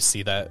 and then you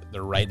see that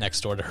they're right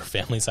next door to her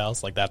family's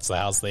house. Like, that's the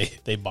house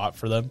they bought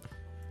for them.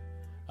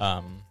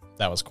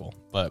 That was cool.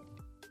 But...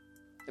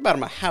 They bought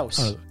him a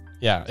house.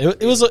 Yeah,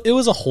 it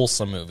was a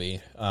wholesome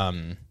movie.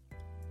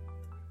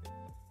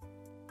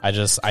 I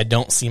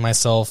don't see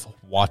myself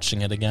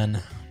watching it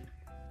again.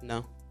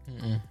 No.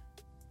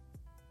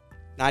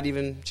 Not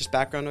even just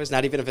background noise?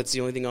 Not even if it's the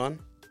only thing on?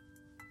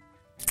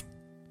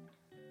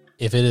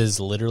 If it is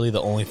literally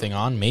the only thing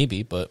on,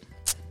 maybe, but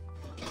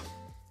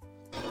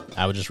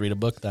I would just read a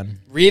book then.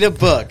 Read a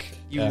book,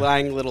 you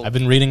lying little... I've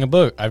been reading a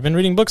book. I've been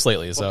reading books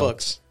lately. What So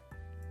books?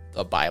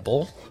 The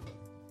Bible.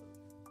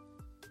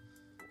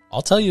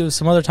 I'll tell you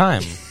some other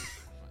time.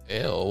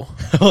 Ew.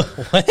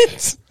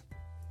 What?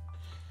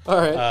 All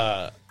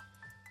right.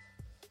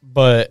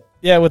 But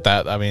yeah, with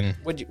that, I mean,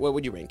 What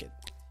would you rank it?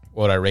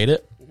 what would I rate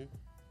it?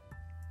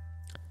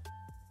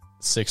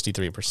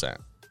 63%.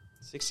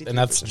 63%. And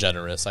that's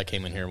generous. I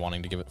came in here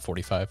wanting to give it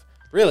 45.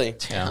 Really?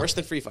 Yeah. Worse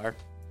than Free Fire.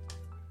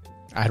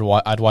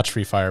 I'd watch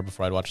Free Fire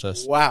before I'd watch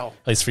this. Wow.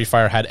 At least Free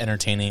Fire had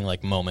entertaining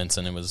like moments,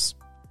 and it was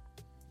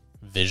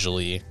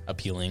visually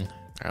appealing.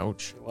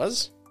 Ouch. It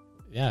was?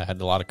 Yeah, it had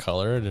a lot of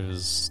color. It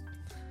was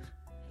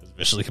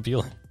visually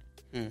appealing.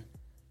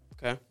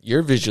 Okay.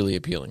 You're visually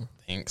appealing.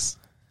 Thanks.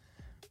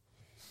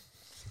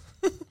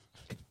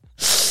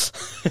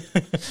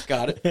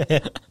 Got it.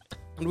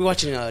 What are we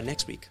watching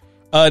next week?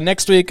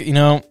 Next week,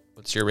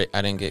 What's your rate?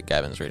 I didn't get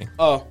Gavin's rating.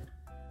 Oh,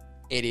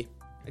 80.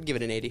 I'd give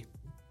it an 80.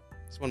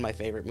 It's one of my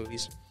favorite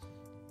movies.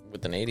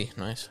 With an 80.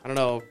 Nice. I don't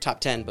know, top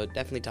 10, but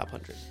definitely top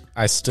 100.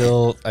 I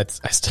still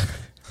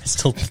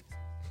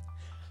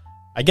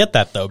I get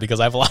that though, because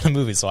I have a lot of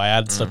movies, so I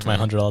add stuff to my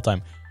 100 all the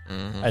time.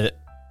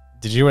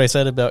 Did you hear what I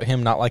said about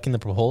him not liking the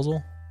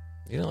proposal?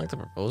 You didn't like the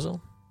proposal?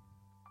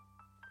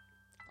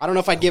 I don't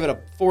know if I'd give it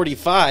a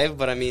 45,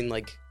 but I mean,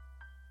 like...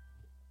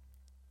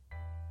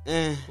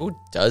 Who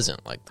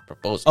doesn't like the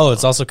proposal? Oh,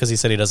 it's also because he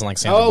said he doesn't like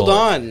Sandra Hold Bullock.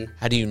 on.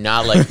 How do you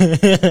not like...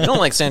 you don't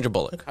like Sandra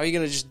Bullock. How are you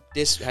gonna just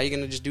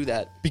do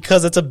that?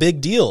 Because it's a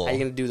big deal. How are you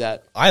gonna do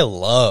that? I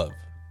love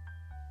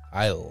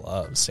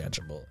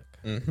Sandra Bullock.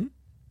 Mm-hmm.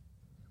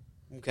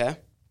 Okay.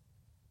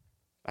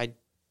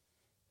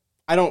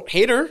 I don't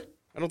hate her.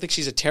 I don't think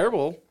she's a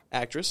terrible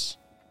actress.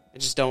 I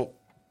just don't...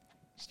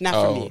 It's not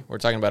for me. We're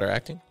talking about her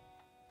acting?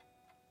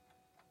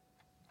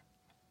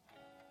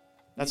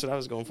 That's what I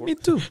was going for. Me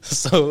too.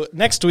 So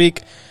next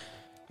week,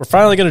 we're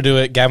finally going to do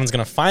it. Gavin's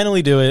going to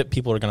finally do it.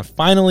 People are going to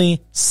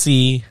finally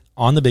see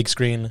on the big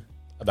screen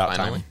About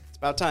Finally. Time. It's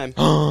about time.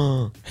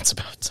 It's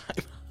about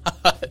time.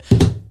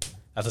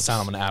 That's a sound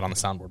I'm going to add on the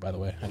soundboard, by the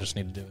way. I just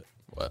need to do it.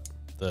 What?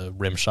 The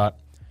rim shot.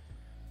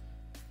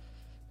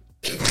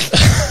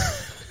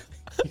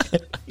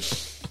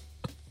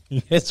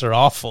 You guys are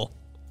awful.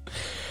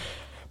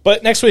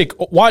 But next week,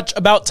 watch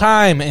About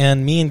Time,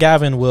 and me and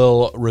Gavin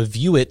will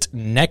review it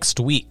next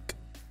week.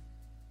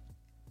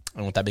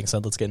 And with that being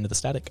said, let's get into the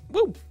static.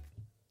 Woo!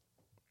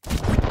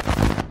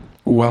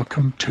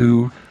 Welcome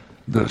to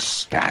the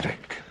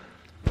Static.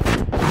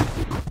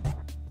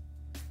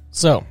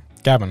 So,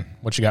 Gavin,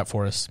 what you got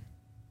for us?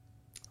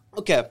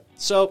 Okay,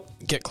 so...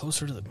 Get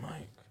closer to the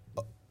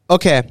mic.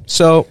 Okay,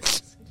 so...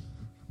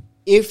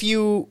 If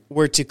you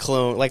were to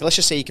clone... Like, let's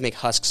just say you can make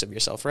husks of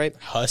yourself, right?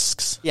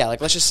 Husks. Yeah, like,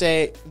 let's just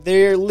say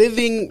they're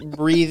living,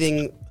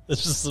 breathing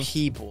This is the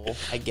people,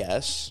 I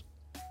guess.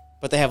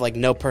 But they have, like,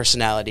 no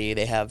personality.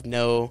 They have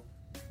no...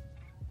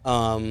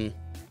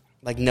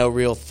 like, no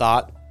real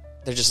thought.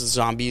 They're just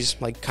zombies,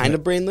 like, kind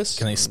of brainless.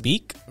 Can they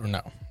speak or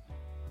no?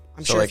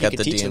 I'm So sure like if you at could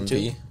the teach them to.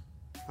 DMV?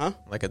 Huh?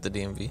 Like at the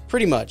DMV?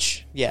 Pretty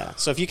much, yeah.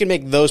 So if you can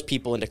make those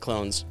people into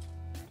clones.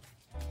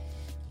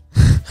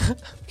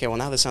 Okay, well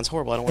now this sounds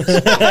horrible. I don't want to say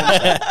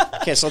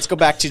that. Okay, so let's go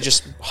back to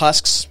just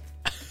husks,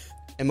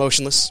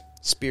 emotionless,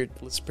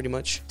 spiritless, pretty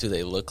much. Do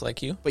they look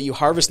like you? But you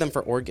harvest them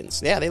for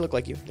organs. Yeah, they look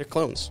like you. They're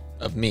clones.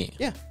 Of me?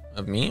 Yeah.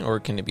 Of me?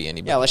 Or can it be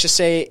anybody? Yeah, let's just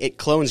say it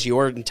clones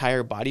your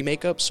entire body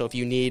makeup. So if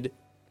you need,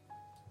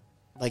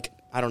 like,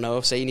 I don't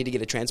know, say you need to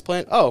get a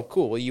transplant. Oh,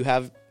 cool. Well, you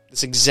have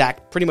this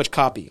exact, pretty much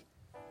copy.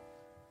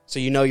 So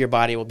you know your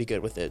body will be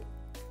good with it.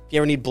 If you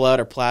ever need blood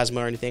or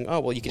plasma or anything, oh,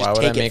 well, you can Why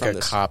just would I take it make from a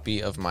this.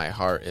 copy of my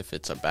heart if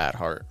it's a bad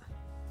heart?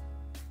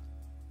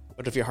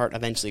 What if your heart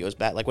eventually goes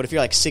bad? Like, what if you're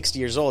like 60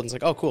 years old and it's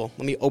like, oh, cool,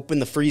 let me open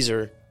the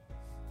freezer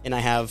and I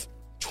have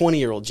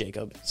 20-year-old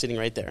Jacob sitting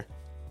right there.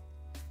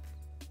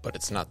 But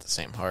it's not the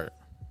same heart.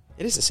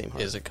 It is the same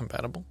heart. Is it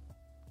compatible?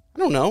 I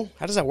don't know.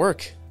 How does that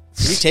work?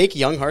 Can you take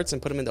young hearts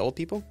and put them into old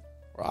people?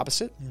 Or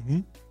opposite?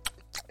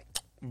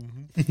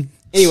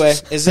 Anyway,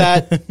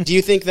 do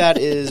you think that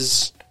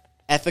is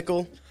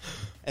ethical?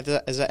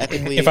 Is that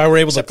ethically If I were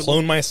able acceptable? to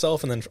clone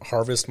myself and then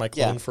harvest my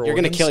clone for you're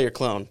going to organs? kill your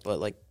clone, but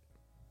like,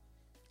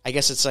 I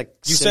guess it's like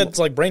You said it's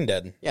like brain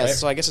dead. yeah. right?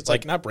 So I guess it's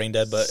like like not brain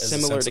dead, but as a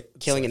similar sense- to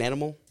killing an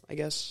animal. I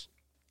guess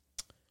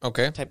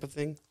Okay. type of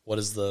thing. What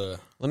is the?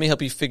 Let me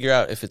help you figure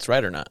out if it's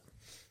right or not.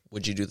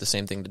 Would you do the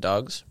same thing to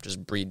dogs?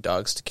 Just breed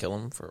dogs to kill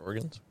them for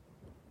organs?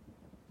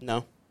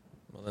 No.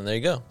 Well, then there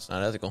you go. It's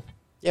not ethical.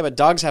 Yeah, but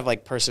dogs have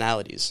like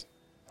personalities.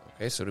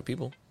 Okay, so do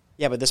people.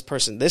 Yeah, but this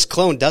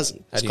clone doesn't.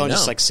 How This do you clone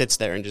just know? like sits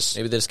there and just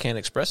Maybe they just can't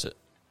express it.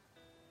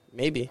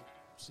 maybe.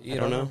 See, I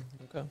don't know.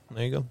 Okay,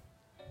 there you go.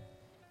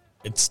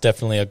 It's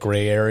definitely a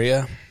gray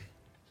area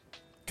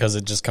because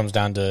it just comes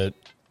down to.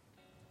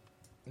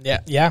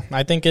 Yeah.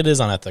 I think it is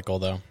unethical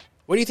though.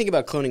 What do you think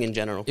about cloning in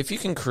general? If you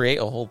can create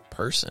a whole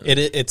person,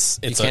 It's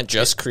you can't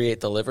just create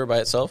the liver by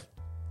itself.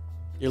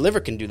 Your liver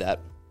can do that,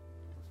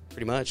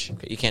 pretty much.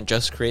 Okay, you can't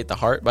just create the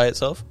heart by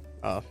itself.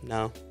 Oh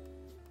no.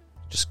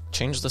 Just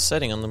change the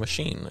setting on the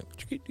machine.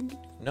 Like,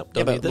 nope. Yeah,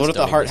 Don't but need this, what if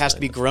don't the need heart this, has don't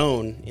to be need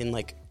grown in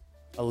like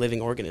a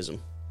living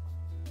organism?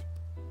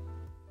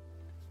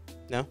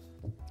 No,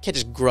 you can't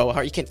just grow a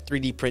heart. You can't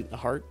 3D print a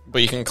heart. this.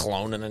 But you can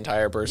clone an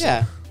entire person.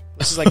 Yeah,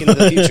 this is like into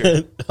the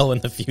future, Oh, in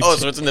the future. Oh,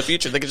 so it's in the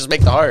future. They could just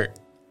make the heart.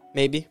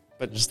 maybe.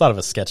 But Just thought of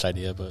a sketch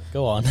idea, but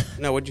go on.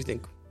 no, what do you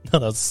think? No,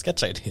 that was a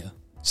sketch idea.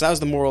 So that was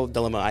the moral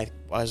dilemma I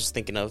was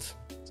thinking of.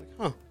 It's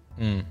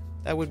like,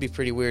 that would be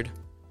pretty weird.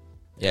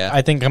 Yeah.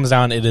 I think it comes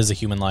down. It is a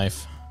human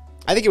life.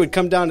 I think it would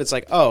come down. It's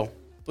like, oh,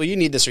 well, you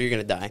need this or you're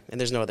gonna die, and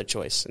there's no other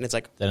choice. And it's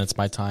like, Then it's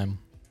my time.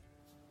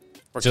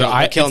 we're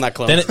So killing that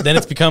clone. Then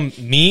it's become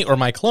me or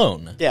my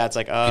clone. yeah, it's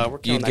like, we're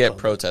killing You'd that get clone.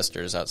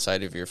 protesters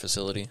outside of your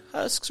facility.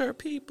 Husks are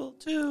people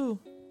too.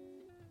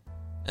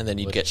 And then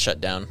you'd get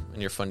shut down,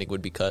 and your funding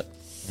would be cut.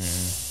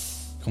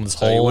 Come this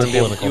So you whole wouldn't be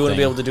able, political you wouldn't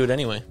be thing. able to do it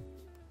anyway.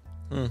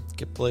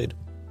 Get played.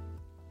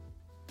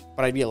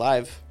 But I'd be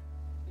alive.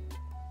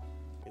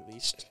 At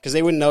least. Because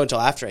they wouldn't know until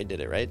after I did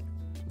it, right?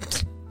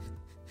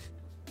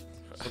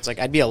 So it's like,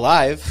 I'd be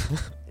alive.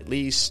 At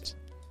least.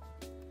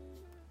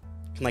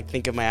 Can, like,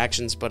 think of my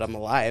actions, but I'm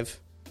alive.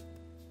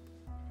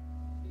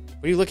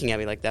 What are you looking at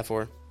me like that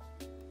for?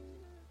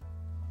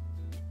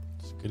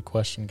 It's a good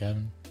question,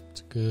 Gavin.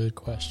 It's a good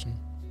question.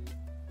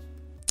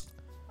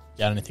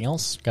 Got anything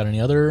else? Got any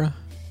other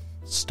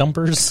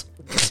stumpers?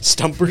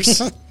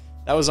 Stumpers?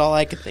 That was all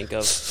I could think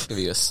of. Give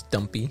you a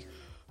stumpy.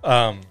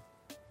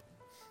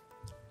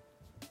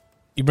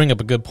 You bring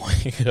up a good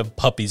point.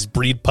 Puppies,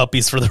 breed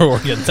puppies for their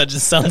organs. That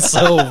just sounds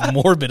so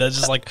morbid. It's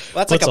just like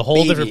Well, that's puts like a a whole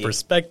baby. different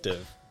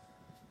perspective.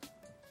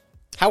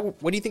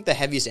 What do you think the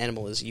heaviest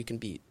animal is you can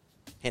beat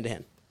hand to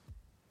hand?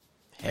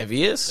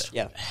 Heaviest?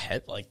 Yeah.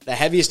 Head like The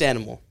heaviest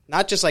animal.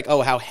 Not just like,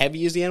 oh, how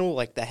heavy is the animal?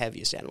 Like the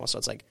heaviest animal. So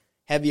it's like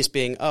heaviest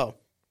being, a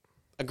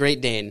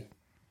Great Dane.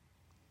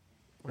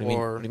 What do you mean?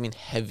 Or- What do you mean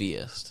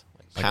heaviest?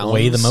 like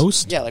weigh the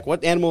most Yeah, like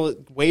what animal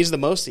weighs the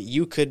most that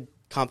you could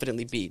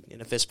confidently beat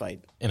in a fist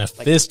fight? in a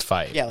fist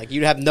fight. Yeah, like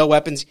you'd have no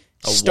weapons,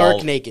 stark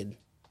wall. naked.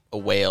 A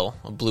whale,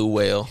 a blue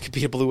whale. Could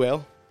beat a blue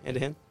whale hand to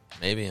hand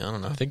Maybe, I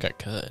don't know. I think I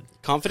could.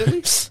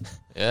 confidently.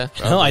 Yeah.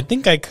 No, I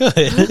think I could.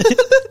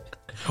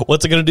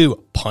 What's it gonna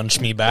do? Punch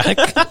me back?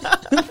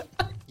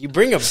 You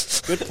bring a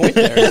good point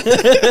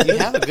there. You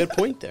have a good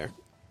point there.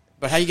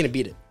 But how are you going to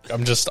beat it?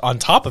 I'm just on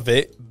top of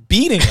it,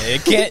 beating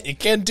it. It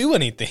can't do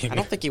anything. I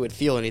don't think you would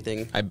feel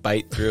anything. I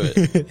bite through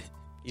it.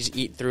 You just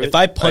eat through If it.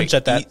 I punch Like,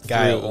 at that eat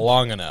guy through.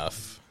 long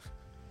enough,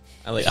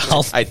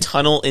 I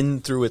tunnel in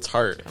through its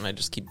heart, and I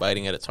just keep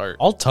biting at its heart.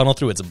 I'll tunnel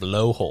through its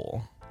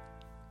blowhole.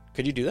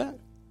 Could you do that?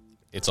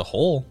 It's a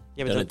hole.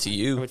 Yeah, Done it to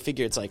you. I would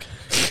figure it's like.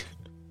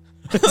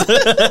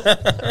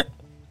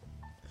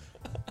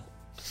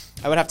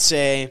 I would have to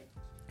say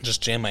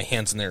Just jam my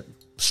hands in there,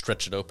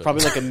 stretch it open.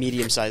 probably like a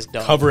medium-sized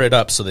dog. Cover it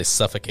up so they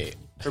suffocate.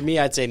 For me,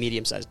 I'd say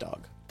medium-sized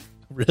dog.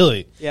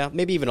 Really? Yeah,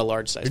 maybe even a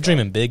large-sized You're dog.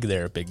 dreaming big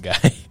there, big guy.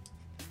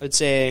 I'd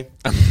say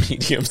A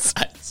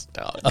medium-sized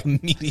dog. A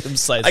medium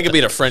sized I could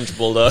beat a French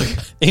bulldog.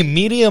 a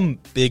medium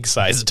big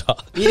sized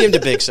dog. medium to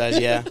big size,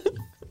 yeah.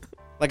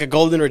 Like a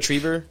golden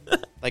retriever,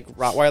 like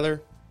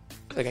Rottweiler.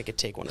 I think I could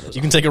take one of those.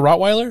 You can take a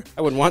Rottweiler?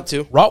 I wouldn't want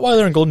to.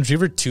 Rottweiler and Golden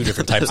Retriever, two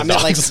different types I of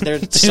meant like dogs. their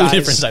Two size.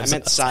 different I types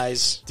meant of dogs.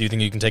 size. Do you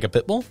think you can take a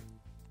pit bull?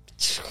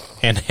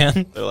 Hand to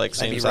hand? They're like That'd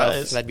same be rough.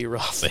 size. That'd be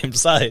rough. Same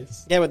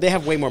size. Yeah, but they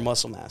have way more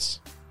muscle mass.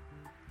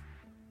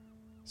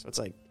 So it's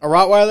like a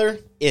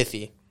Rottweiler,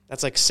 iffy.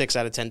 That's like 6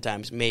 out of 10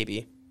 times,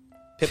 maybe.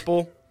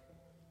 Pitbull.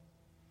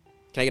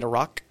 Can I get a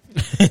rock?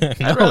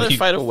 I'd rather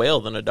fight a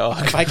whale than a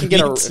dog. If I can get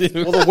Me a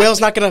too. well, the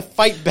whale's not gonna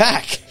fight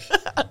back.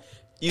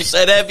 You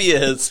said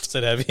heaviest. It's the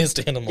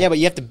heaviest animal. Yeah, but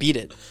you have to beat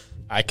it.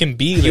 I can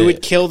beat You it.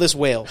 would kill this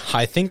whale.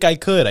 I think I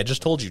could. I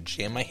just told you,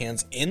 jam my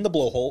hands in the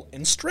blowhole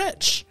and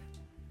stretch.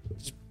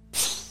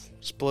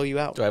 Just blow you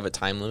out. Do I have a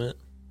time limit?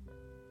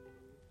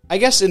 I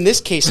guess in this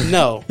case,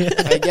 no.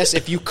 I guess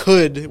if you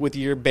could, with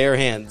your bare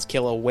hands,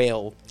 kill a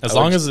whale, As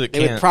long as it they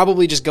would can't.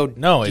 probably just go.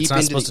 No, it's deep not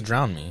into supposed to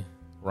drown me.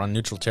 We're on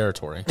neutral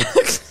territory.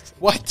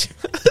 What?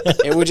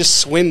 It would just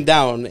swim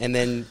down, and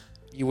then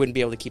you wouldn't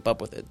be able to keep up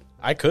with it.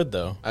 I could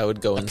though. I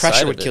would go The inside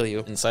pressure of would it, kill you.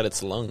 inside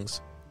its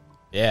lungs.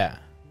 Yeah.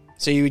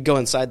 So you would go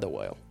inside the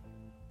whale.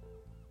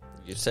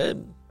 You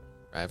said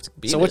I have to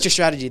be. So what's your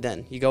strategy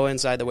then? You go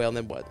inside the whale, and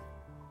then what?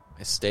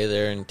 I stay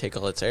there and take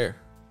all its air.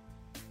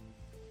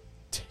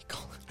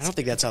 I don't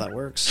think that's how that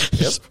works.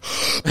 Yep.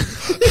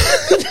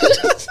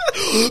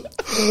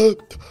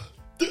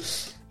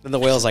 Then the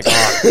whale's like,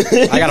 oh,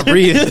 I gotta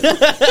breathe.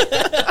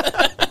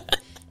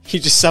 You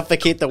just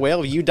suffocate the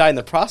whale. You die in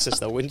the process,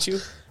 though, wouldn't you?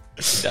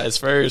 He dies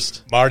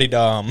first. Marty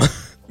Dom.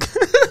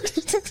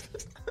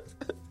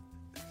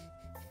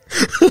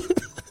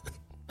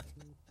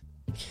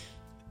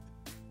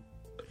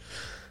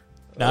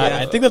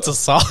 I think that's a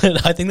solid.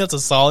 I think that's a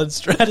solid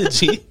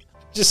strategy.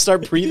 Just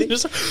start breathing.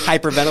 Just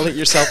hyperventilate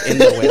yourself in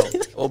the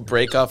whale. We'll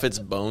break off its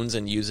bones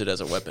and use it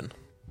as a weapon.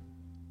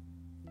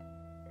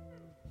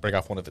 Break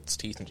off one of its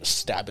teeth and just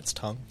stab its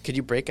tongue. Could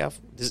you break off?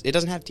 It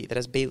doesn't have teeth. It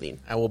has baleen.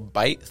 I will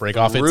bite Break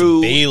off its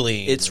through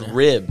baleen. its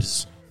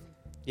ribs.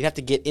 You'd have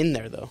to get in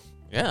there, though.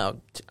 Yeah,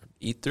 I'll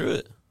eat through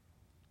it.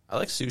 I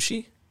like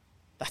sushi.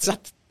 That's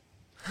not.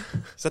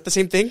 Is that the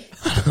same thing?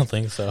 I don't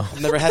think so.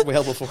 I've never had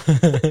whale before.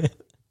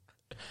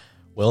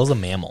 Whale is a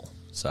mammal,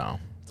 so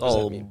It's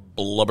all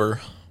blubber.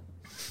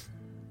 I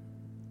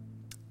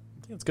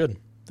think it's good.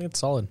 I think it's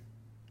solid.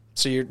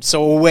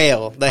 So a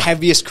whale, the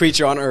heaviest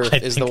creature on Earth, I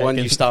is the think I one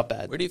can- you stop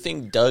at. Where do you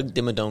think Doug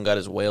Dimmadome got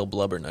his whale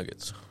blubber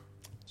nuggets?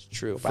 It's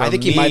true. But From I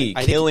think he me might.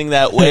 I think killing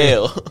that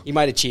whale. he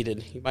might have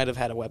cheated. He might have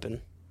had a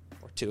weapon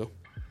or two.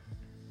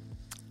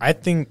 I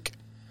think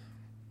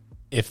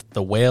if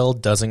the whale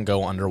doesn't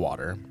go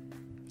underwater,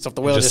 So if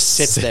the whale just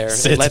sits there and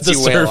sits lets at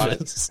you the whale on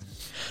it, surface,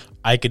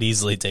 I could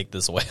easily take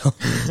this whale.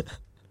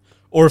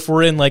 Or if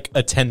we're in like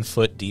a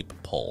 10-foot deep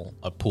pool,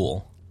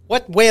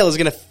 what whale is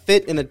going to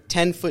fit in a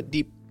 10-foot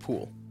deep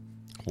pool?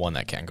 one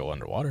that can't go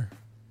underwater.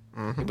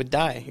 It would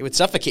die. It would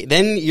suffocate.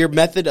 Then your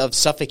method of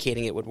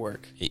suffocating it would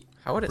work. It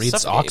How would it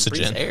breathes suffocate? It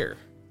oxygen. breathes air.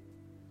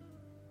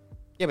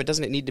 Yeah, but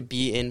doesn't it need to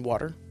be in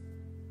water?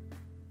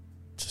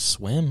 To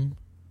swim.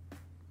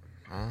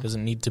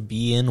 Doesn't need to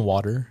be in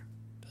water.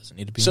 Doesn't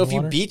need to be So in if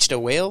water. you beached a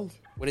whale,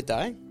 would it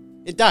die?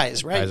 It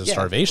dies, right? Dies of Yeah.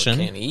 starvation.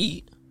 Can't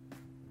eat.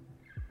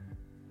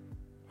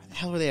 Why the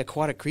hell are they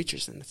aquatic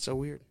creatures then? That's so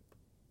weird.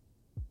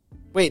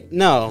 Wait,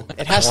 no.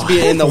 It has to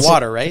be in the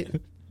water, right?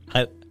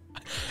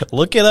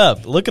 Look it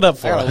up. Look it up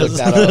for I us.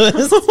 gotta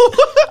look that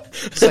up.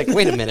 It's like,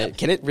 wait a minute.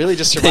 Can it really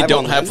just survive They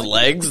don't on have land?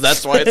 legs.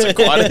 That's why it's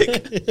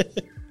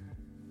aquatic.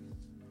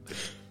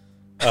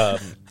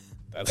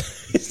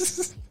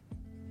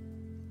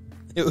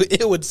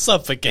 It would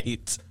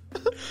suffocate.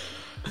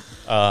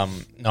 No,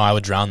 I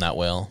would drown that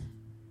whale.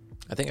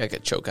 I think I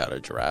could choke out a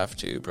giraffe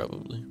too,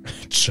 probably.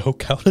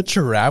 Choke out a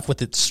giraffe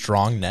with its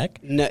strong neck?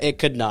 No, it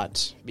could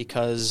not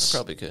because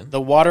Probably could. the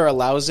water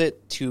allows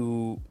it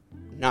to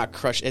not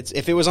crush.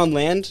 If it was on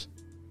land,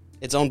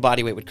 its own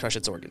body weight would crush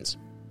its organs.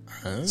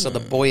 So the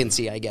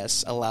buoyancy, I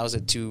guess, allows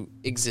it to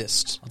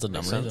exist. That's a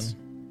dumb Makes reason.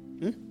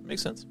 sense.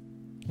 Makes sense.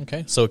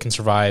 Okay, so it can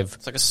survive.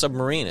 It's like a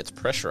submarine. It's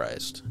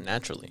pressurized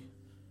naturally.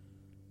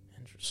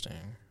 Interesting.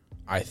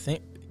 I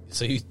think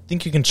so. You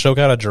think you can choke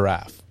out a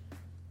giraffe?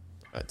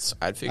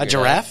 I'd figure A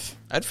giraffe?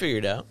 I'd figure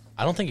it out.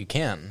 I don't think you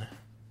can.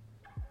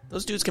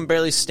 Those dudes can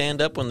barely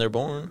stand up when they're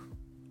born.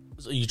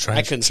 So you try I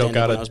and couldn't choke stand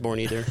up out when a I was born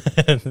either.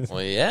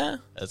 Well, yeah.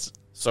 That's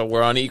So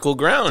we're on equal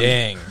ground.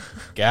 dang.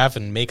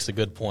 Gavin makes a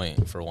good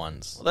point for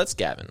once. Well, that's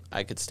Gavin.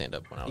 I could stand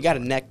up when I was You got a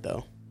born. neck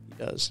though.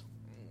 He does.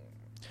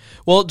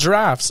 Well,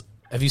 giraffes.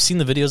 Have you seen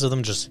the videos of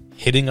them just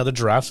hitting other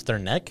giraffes with their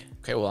neck?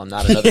 Okay, well, I'm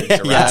not another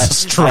giraffe. Yeah, it's a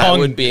strong- I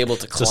would be able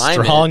to it's a climb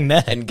strong it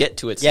neck. and get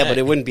to its Yeah, neck. but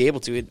it wouldn't be able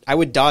to. I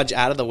would dodge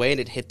out of the way and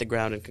it'd hit the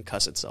ground and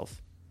concuss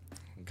itself.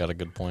 Got a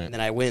good point. And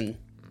then I win.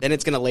 Then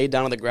it's gonna lay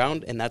down on the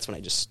ground, and that's when I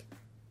just.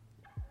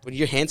 Would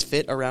your hands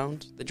fit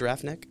around the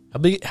giraffe neck?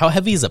 How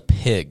heavy is a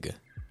pig?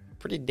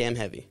 Pretty damn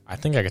heavy. I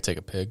think I could take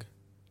a pig.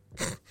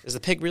 Is the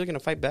pig really gonna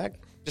fight back?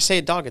 Just say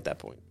a dog at that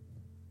point.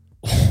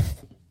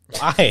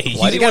 Why?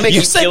 Why do you want to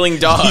keep killing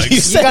dogs? You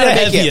said gotta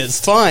make it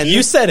heaviest. fun.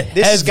 You said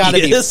This has got to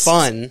be heaviest.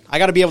 fun. I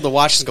got to be able to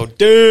watch this and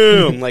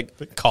go, damn!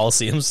 Like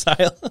Coliseum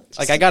style.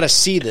 I got to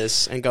see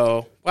this and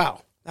go,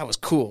 wow, that was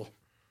cool.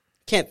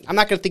 I'm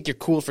not gonna think you're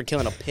cool for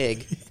killing a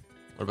pig.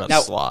 What about Now,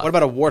 sloth? what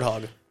about a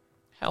warthog?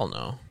 Hell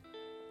no.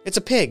 It's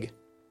a pig.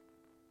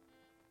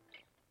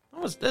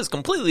 That's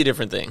completely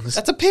different things.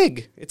 That's a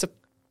pig. It's a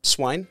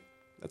swine.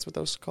 That's what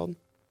those are called.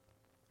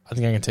 I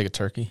think I can take a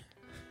turkey.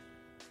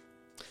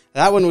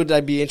 That one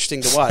would be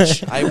interesting to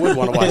watch. I would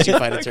want to watch you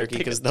fight a turkey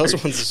because those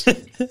ones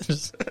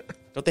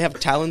don't they have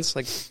talons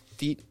like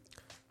feet?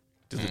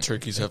 Do the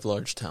turkeys have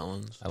large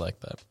talons? I like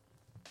that.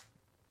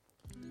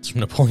 It's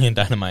from Napoleon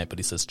Dynamite, but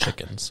he says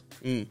chickens.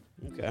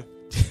 Okay.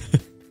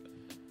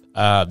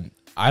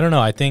 I don't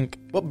know. I think,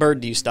 What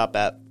bird do you stop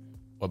at?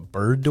 what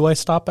bird do I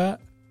stop at?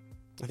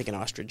 I think an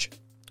ostrich.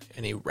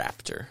 Any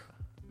raptor?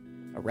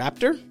 A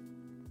raptor?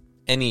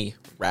 any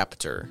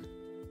raptor,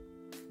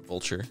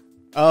 vulture,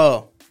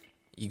 Oh,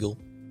 eagle.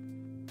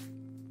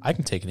 I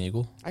can take an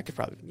eagle. I could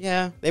probably.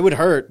 Yeah, they would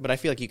hurt, but I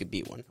feel like you could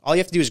beat one. All you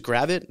have to do is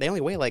grab it. They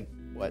only weigh like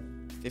what,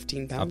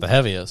 15 pounds? Not the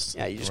heaviest.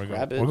 Yeah, you just We're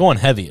grab go- it. We're going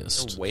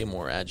heaviest. Way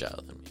more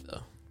agile than me,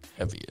 though.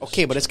 Heaviest.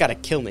 Okay, but it's got to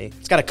kill me.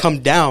 It's got to come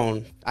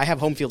down. I have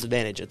home field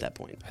advantage at that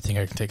point. I think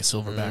I can take a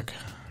silverback.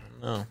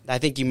 No. I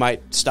think you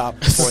might stop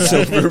before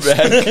that.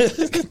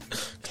 Silverback.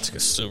 Take a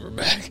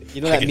silverback.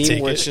 You know I that can meme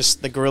take where it. it's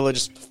just the gorilla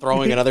just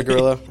throwing another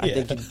gorilla?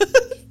 Yeah.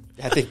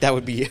 I think that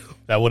would be you,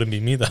 That wouldn't be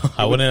me though.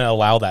 I wouldn't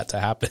allow that to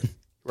happen.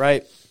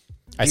 right?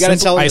 I gotta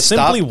tell him I to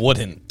stop. simply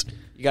wouldn't.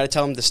 You got to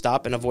tell them to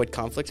stop and avoid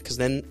conflict because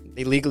then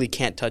they legally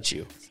can't touch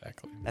you.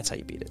 Exactly. That's how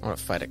you beat it. I want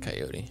to fight a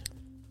coyote.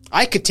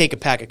 I could take a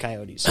pack of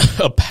coyotes.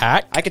 A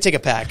pack? I could take a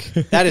pack.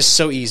 That is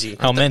so easy.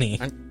 How many?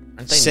 Aren't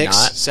they 6,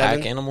 not 7?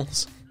 pack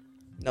animals?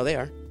 No, they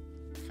are.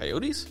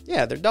 Coyotes?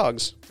 Yeah, they're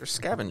dogs. They're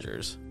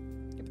scavengers.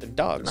 They're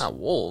dogs. Not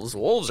wolves.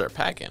 Wolves are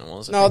pack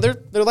animals. No, they're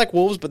like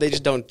wolves, but they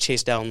just don't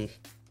chase down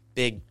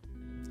big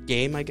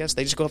game, I guess.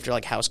 They just go after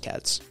like house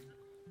cats.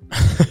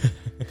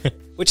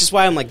 Which is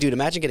why I'm like, dude,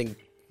 imagine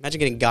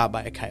getting got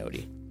by a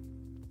coyote.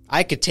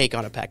 I could take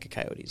on a pack of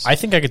coyotes. I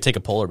think I could take a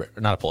polar bear.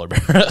 Not a polar bear.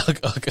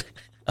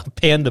 A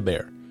panda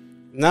bear.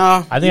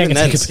 No, I think I even can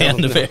then, take a still,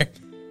 panda no. bear.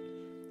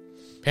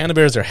 Panda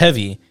bears are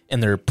heavy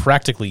and they're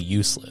practically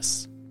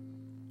useless.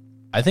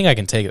 I think I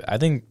can take it. I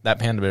think that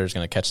panda bear is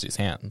going to catch these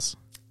hands.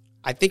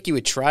 I think you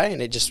would try,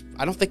 and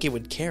I don't think it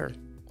would care.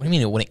 What do you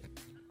mean it wouldn't?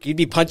 You'd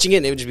be punching it,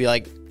 and it would just be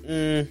like,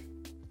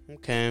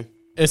 okay.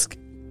 It's,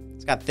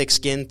 It's got thick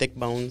skin, thick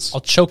bones.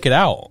 I'll choke it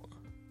out.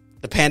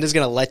 The panda's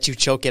going to let you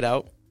choke it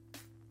out,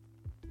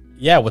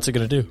 Yeah, what's it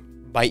going to do?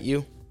 bite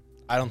you.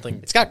 I don't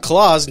think. It's got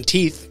claws and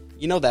teeth.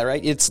 You know that,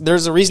 right?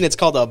 There's a reason it's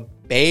called a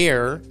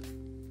bear,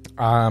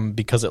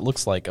 Because it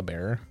looks like a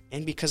bear.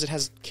 and because it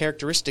has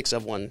characteristics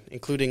of one,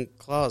 including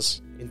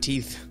claws and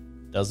teeth.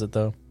 Does it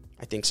though?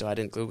 I think so. I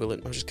didn't Google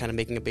it. I was just kind of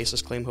making a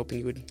baseless claim, hoping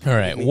you would. All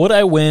right. Would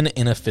I win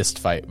in a fist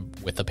fight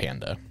with a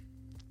panda?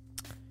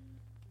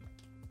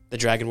 The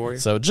Dragon Warrior.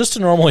 So just a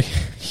normal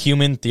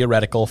human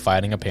theoretical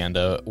fighting a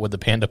panda. Would the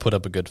panda put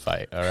up a good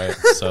fight? All right.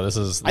 So this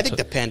is. I think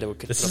the panda would.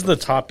 This is the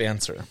top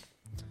answer.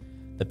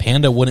 The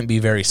panda wouldn't be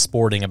very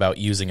sporting about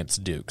using its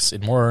dukes.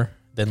 It'd more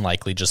than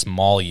likely just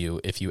maul you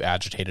if you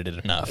agitated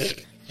it enough. And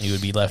you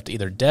would be left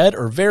either dead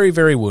or very,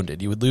 very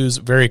wounded. You would lose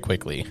very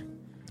quickly.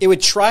 It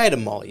would try to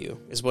maul you,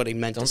 is what he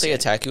meant. Don't to they say.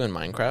 attack you in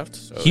Minecraft?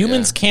 So,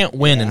 Humans yeah. can't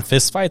win in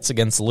fistfights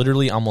against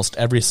literally almost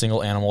every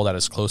single animal that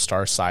is close to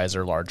our size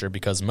or larger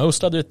because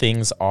most other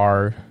things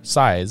our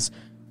size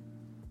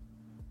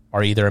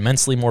are either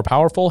immensely more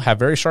powerful, have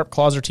very sharp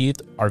claws or teeth,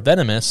 are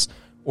venomous,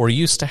 or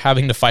used to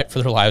having to fight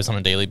for their lives on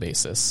a daily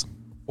basis.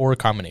 Or a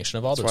combination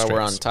of all That's those why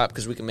we're on traits. top,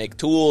 because we can make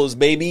tools,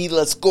 baby.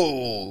 Let's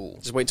go.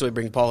 Just wait till we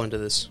bring Paul into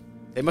this.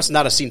 They must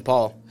not have seen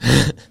Paul.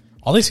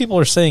 All these people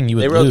are saying you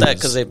would They wrote lose. that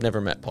because they've never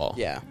met Paul.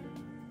 Yeah.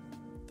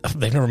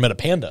 They've never met a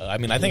panda. I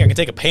mean, I think I can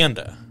take a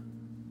panda.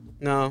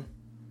 No.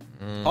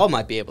 Paul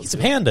might be able It's to.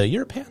 a panda.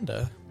 You're a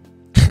panda.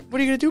 What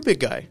are you gonna do, big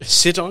guy?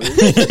 Sit on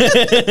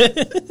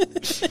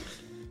it?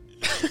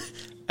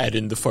 Add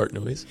in the fart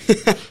noise.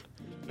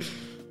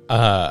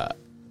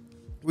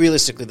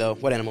 Realistically, though,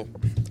 what animal?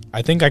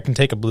 I think I can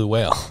take a blue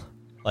whale.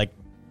 Like,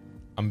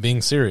 I'm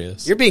being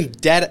serious. You're being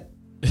dead.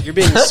 You're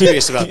being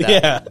serious about that.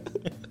 Yeah.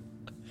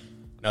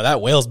 No,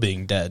 that whale's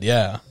being dead.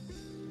 Yeah.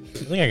 I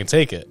think I can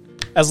take it.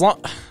 As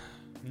long.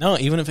 No,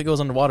 even if it goes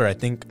underwater, I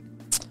think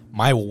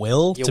my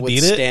will You'll to beat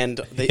it.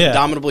 withstand the Yeah.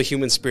 indomitable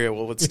human spirit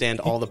will withstand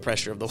all the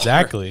pressure of the water.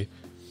 Exactly.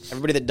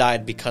 Everybody that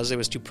died because it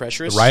was too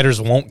pressurous. The riders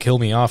won't kill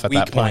me off at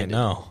that point. Weak-minded.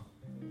 No.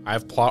 I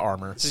have plot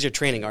armor. This is your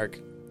training arc.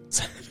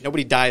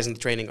 Nobody dies in the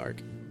training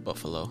arc.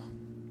 Buffalo.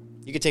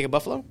 You could take a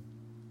buffalo.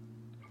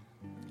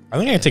 I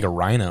think I can take a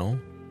rhino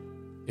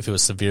if it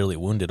was severely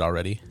wounded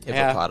already.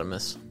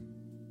 Hippopotamus.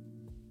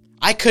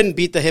 I couldn't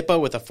beat the hippo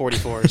with a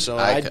 44, so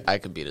I'd I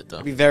could beat it,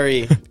 though. be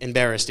very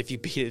embarrassed if you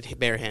beat it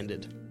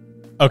barehanded.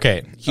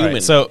 Okay.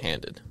 Human So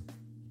handed.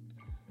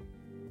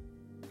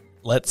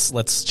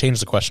 let's change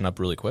the question up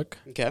really quick.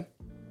 Okay.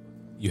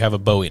 You have a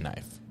Bowie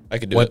knife. I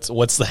could do it.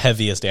 What's the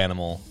heaviest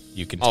animal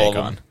you can All take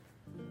of on? them.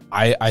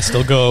 I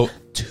still go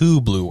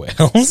 2 blue whales.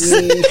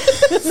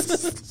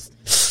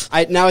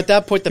 Now at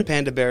that point, the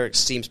panda bear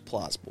seems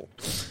plausible.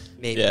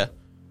 Maybe. Yeah.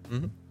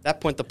 At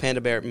that point, the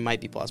panda bear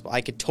might be plausible. I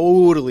could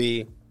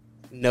totally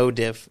no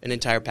diff an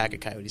entire pack of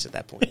coyotes at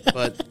that point.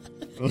 But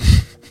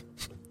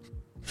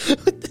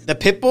the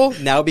pit bull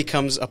now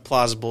becomes a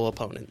plausible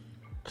opponent.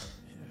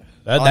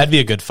 That'd be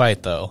a good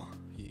fight, though.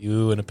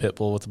 You and a pit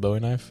bull with a Bowie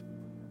knife.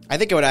 I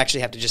think I would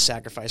actually have to just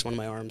sacrifice one of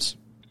my arms.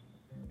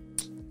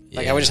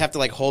 Like I would just have to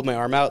like hold my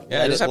arm out, Yeah,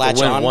 I let just it have latch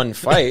to win on. one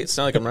fight. It's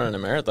not like I'm running a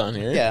marathon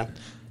here. Yeah.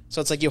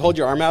 So it's like you hold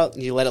your arm out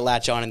and you let it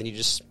latch on and then you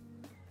just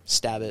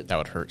stab it. That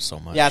would hurt so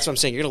much. Yeah, that's what I'm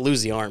saying. You're gonna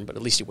lose the arm, but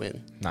at least you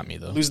win. Not me,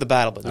 though. Lose the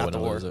battle, but I not the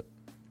wouldn't war. lose it.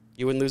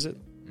 You wouldn't lose it?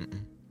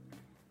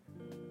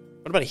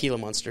 What about a Gila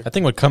monster? That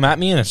thing would come at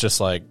me, and it's just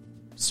like,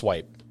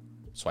 swipe.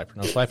 Swipe or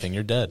no swiping.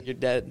 You're dead. You're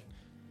dead.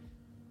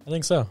 I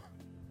think so. What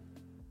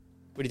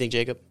do you think,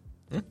 Jacob?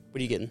 What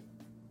are you getting?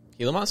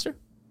 Gila monster?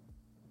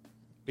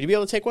 Would you be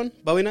able to take one?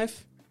 Bowie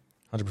knife?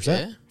 100%.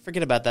 Yeah.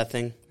 Forget about that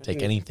thing. I Take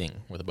think- anything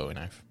with a Bowie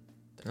knife.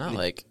 They're not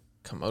like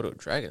Komodo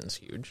dragons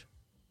huge.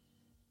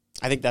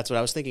 I think that's what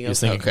I was thinking He of. was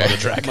thinking Okay. Komodo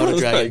dragon. Komodo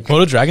dragon.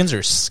 Komodo dragons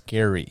are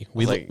scary.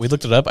 We Like- we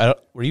looked it up.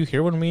 Were you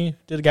here when we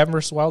did a Gavin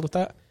vs. Wild with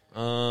that?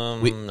 I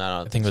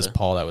I think it was so.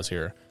 Paul that was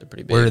here. They're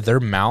pretty big. Where their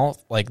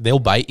mouth, like they'll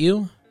bite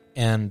you,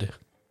 and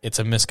it's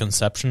a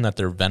misconception that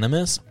they're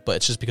venomous, but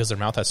it's just because their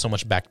mouth has so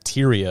much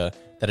bacteria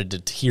that it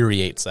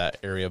deteriorates that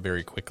area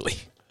very quickly.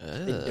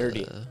 They're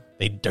dirty.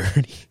 They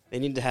dirty. They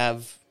need to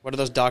have, what are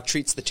those dog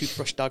treats? The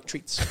toothbrush dog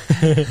treats?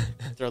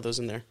 Throw those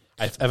in there.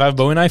 If I have a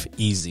Bowie knife,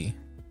 easy.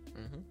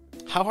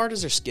 How hard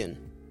is their skin?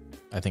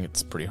 I think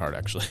it's pretty hard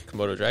actually.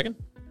 Komodo dragon?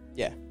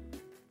 Yeah.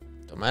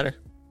 Don't matter.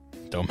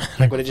 Don't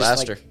matter. Would it just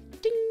Faster.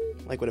 like, ding,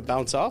 like would it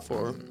bounce off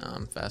or? No,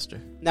 I'm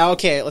faster. Now,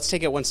 okay, let's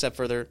take it one step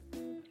further.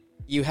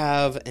 You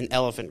have an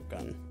elephant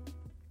gun.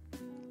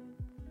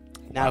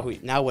 Now,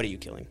 now what are you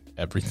killing?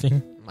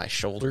 Everything. My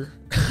shoulder?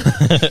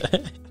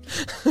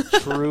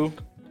 True.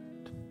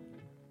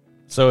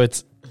 So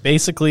it's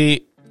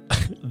basically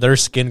their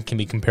skin can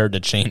be compared to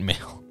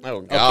chainmail. Oh,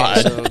 Okay,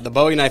 God. so the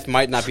Bowie knife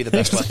might not be the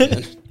best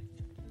weapon. Then.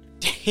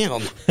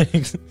 Damn.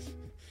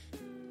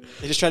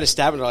 They just try to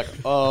stab it and they're like,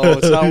 oh,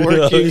 it's not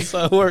working. It's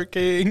not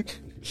working.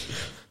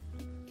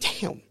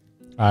 Damn.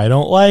 I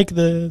don't like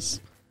this.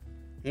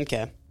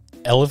 Okay.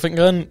 Elephant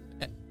gun.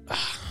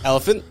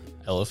 Elephant?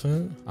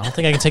 Elephant. I don't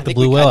think I can take the I think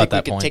blue we- whale I at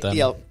that think we point. could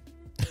Then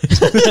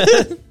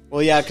take the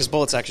well, yeah, because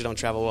bullets actually don't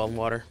travel well in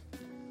water.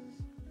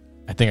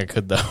 I think I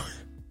could though.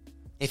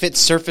 If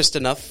it's surfaced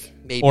enough,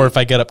 maybe. Or if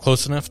I get up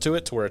close enough to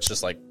it to where it's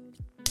just like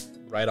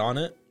right on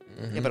it.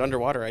 Yeah, but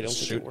underwater, I don't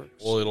think Shoot. it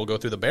works. Well, it'll go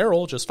through the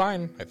barrel just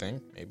fine. I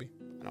think maybe.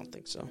 I don't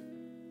think so.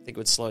 I think it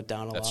would slow it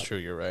down a That's lot. true.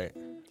 You're right.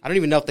 I don't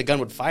even know if the gun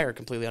would fire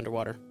completely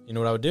underwater. You know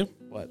what I would do?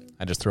 What?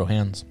 I just throw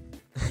hands.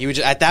 You would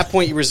at that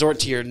point you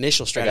resort to your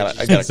initial strategy.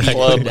 I got a Beat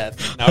club. to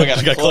death. Now I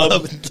got a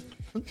club.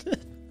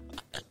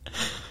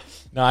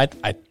 No, I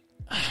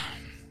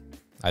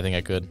think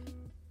I could.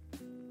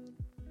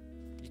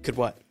 You could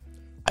what?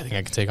 I think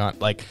I could take on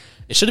like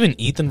it should have been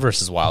Ethan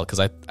versus Wild because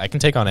I can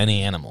take on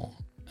any animal,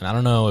 and I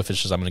don't know if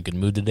it's just I'm in a good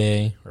mood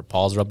today or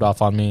Paul's rubbed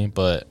off on me,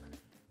 but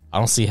I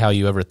don't see how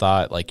you ever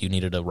thought like you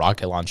needed a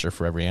rocket launcher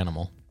for every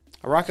animal.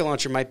 A rocket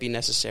launcher might be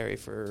necessary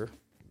for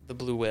the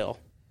blue whale.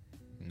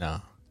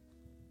 No.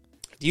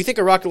 Do you think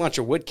a rocket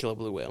launcher would kill a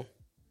blue whale?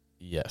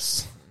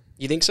 Yes.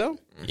 You think so?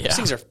 Yeah. These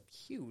things are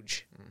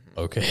huge.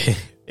 Okay.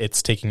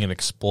 It's taking an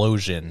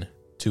explosion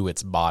to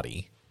its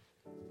body.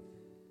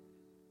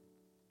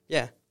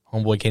 Yeah.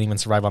 Homeboy can't even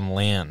survive on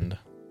land.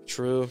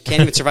 True.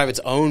 Can't even survive its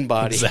own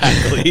body.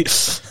 Exactly.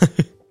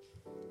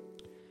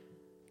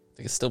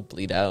 They can still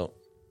bleed out.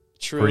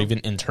 True. Or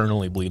even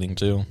internally bleeding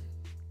too.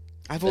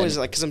 I've always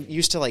like because I'm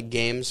used to like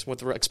games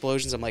with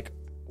explosions. I'm like,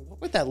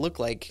 what would that look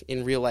like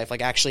in real life?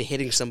 Like actually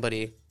hitting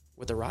somebody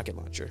with a rocket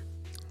launcher.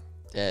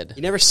 Dead.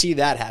 You never see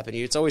that happen.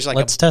 It's always like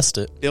Let's test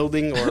it. a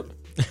building or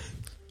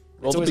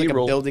Roll it's the always like a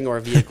B-roll. building or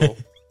a vehicle.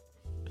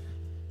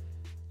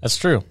 That's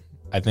true.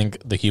 I think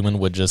the human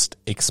would just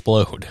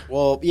explode.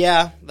 Well,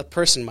 yeah, the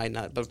person might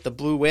not, but the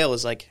blue whale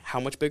is like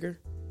how much bigger?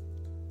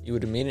 You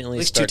would At immediately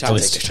least start two to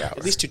times. take a shower.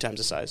 At least 2 times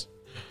the size.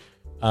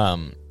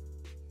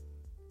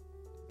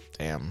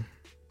 Damn.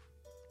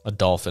 A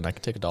dolphin. I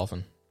could take a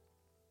dolphin.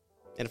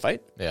 In a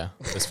fight? Yeah.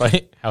 This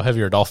fight. How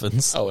heavy are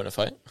dolphins? Oh, in a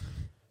fight?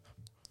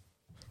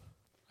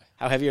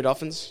 How heavy are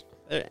dolphins?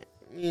 They're,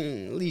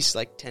 at least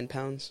like 10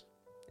 pounds.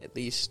 At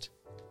least.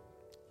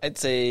 I'd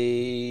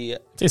say I'd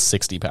say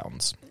 60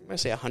 pounds. I'm going to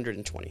say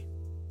 120.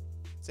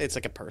 Say it's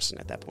like a person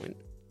at that point.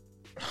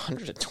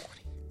 120.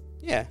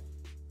 Yeah.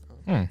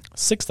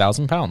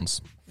 6,000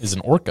 pounds is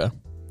an orca.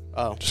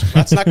 Oh,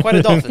 that's not quite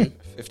a dolphin.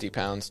 50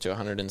 pounds to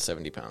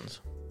 170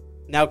 pounds.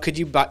 Now, can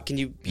you beat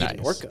an Nice.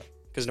 orca?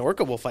 Because an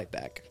orca will fight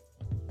back.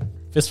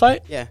 Fist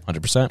fight? Yeah.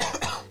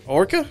 100%.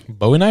 Orca?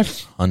 Bowie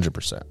knife?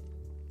 100%.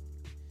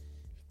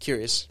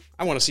 Curious.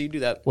 I want to see you do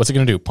that. What's it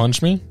going to do?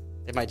 Punch me?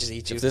 It might just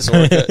eat you. If this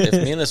orca, if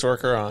me and this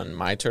orca are on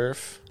my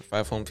turf,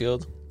 5 home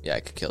field, yeah, I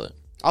could kill it.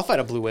 I'll fight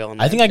a blue whale.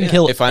 I think I can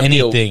kill If I'm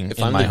anything if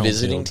in I'm my the home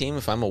visiting field. team,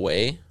 if I'm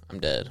away, I'm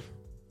dead.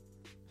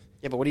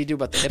 Yeah, but what do you do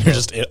about the hippo? You're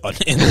just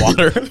in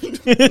water.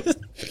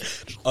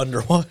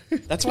 Underwater.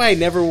 That's why I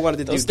never wanted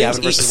to do Those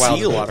Gavin things versus eat Wild in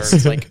seals. water.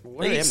 It's like,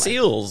 where They am eat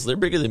seals. They're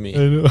bigger than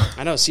me.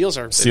 I know seals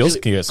are Seals? really-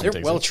 Can you get some they're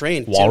takes? well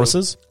trained.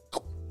 Walruses?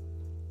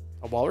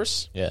 A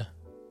walrus? Yeah.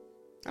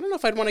 I don't know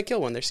if I'd want to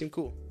kill one. They seem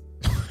cool.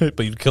 But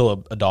you'd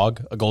kill a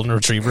dog, a golden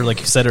retriever, like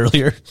you said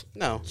earlier.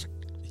 No,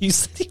 You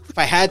said if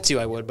I had to,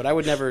 I would, but I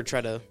would never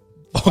try to.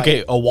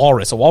 okay, a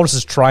walrus. A walrus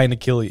is trying to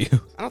kill you.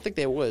 I don't think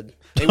they would.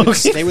 They would,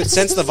 they would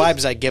sense the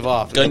vibes I give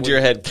off. and Gun they to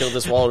your head, kill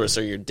this walrus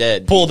or you're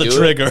dead. Pull You the do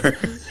it? trigger.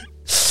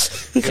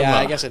 would- Yeah,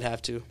 I guess I'd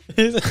have to.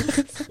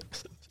 I'd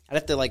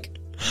have to like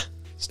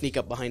sneak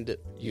up behind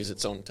it. Use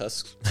its own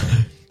tusks.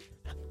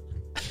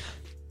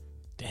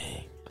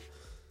 Dang.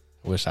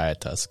 Wish I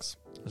had tusks.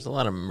 There's a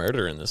lot of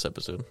murder in this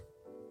episode.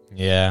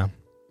 Yeah.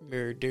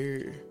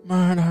 Murder.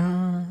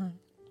 Murder.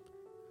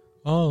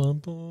 All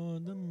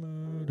aboard the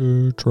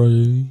murder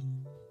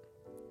train.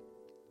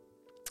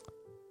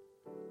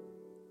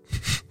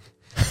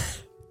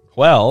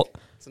 Well,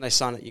 It's a nice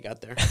sonnet you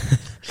got there.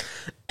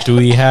 do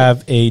we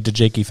have a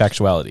Dejaki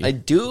factuality? I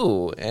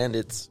do, and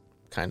it's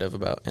kind of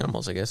about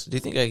animals, I guess. Do you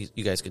think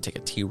you guys could take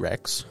a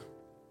T-Rex?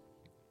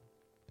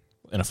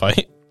 In a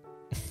fight?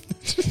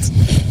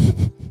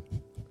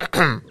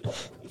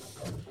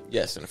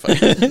 Yes, in a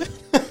fight.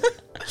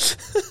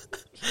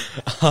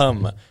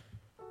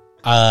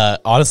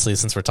 Honestly,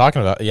 since we're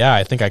talking about,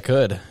 I think I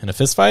could in a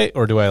fist fight,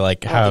 or do I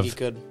like I don't have? think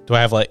you could. Do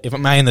I have like? If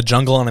am I in the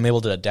jungle and I'm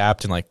able to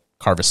adapt and like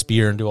carve a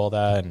spear and do all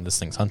that, and this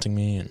thing's hunting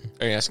me, and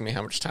Are you asking me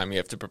how much time you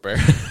have to prepare?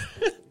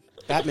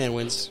 Batman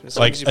wins. As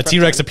long like as you a prep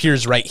T-Rex time.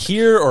 appears right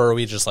here, or are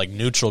we just like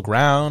neutral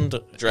ground?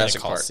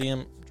 Jurassic Like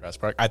Coliseum,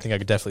 Jurassic Park. I think I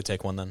could definitely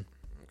take one then,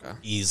 Okay.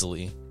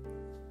 easily.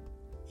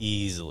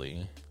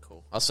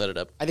 Cool. I'll set it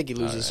up. I think he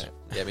loses. All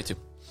right. Yeah, me too.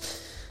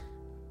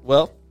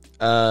 Well,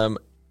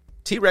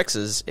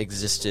 T-Rexes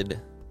existed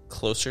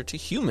closer to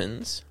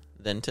humans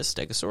than to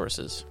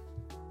Stegosauruses.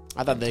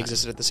 I thought they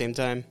existed at the same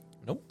time.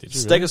 Nope. Did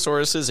you really?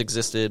 Stegosauruses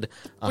existed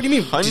What do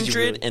you mean, did you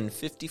really?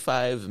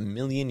 155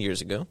 million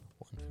years ago,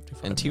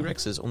 and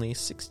T-Rexes only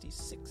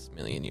 66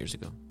 million years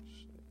ago.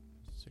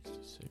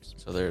 66.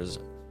 So there's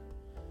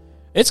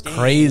It's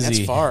crazy.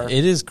 that's far.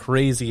 It is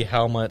crazy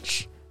how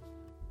much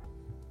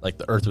like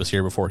the Earth was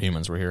here before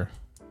humans were here,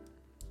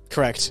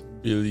 Correct.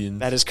 billions.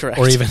 That is correct.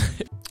 or even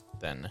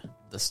then.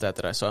 The stat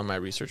that I saw in my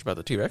research about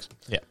the T-Rex.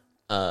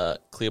 Yeah.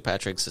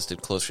 Cleopatra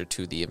existed closer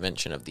to the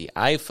invention of the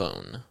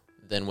iPhone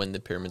than when the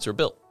pyramids were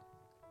built.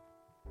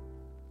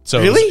 So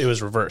Really? it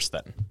was reversed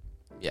then.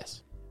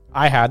 Yes.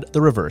 I had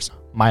the reverse.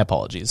 My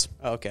apologies.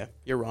 Oh, okay.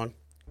 You're wrong.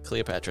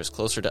 Cleopatra is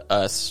closer to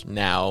us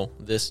now,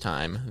 this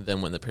time,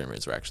 than when the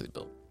pyramids were actually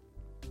built.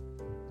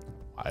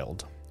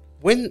 Wild.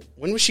 When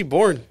was she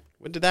born?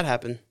 When did that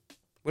happen?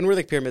 When were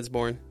the pyramids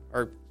born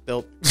or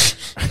built?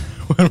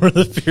 When were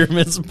the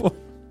pyramids born?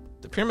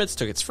 The pyramids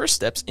took its first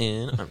steps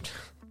in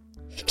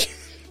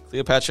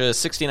Cleopatra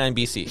 69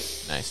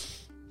 BC.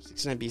 Nice.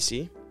 69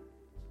 BC.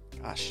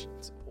 Gosh,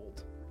 it's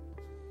old.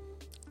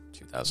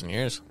 2,000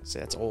 years. I'd say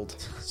that's old.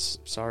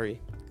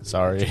 Sorry.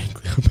 Sorry,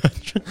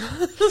 Cleopatra.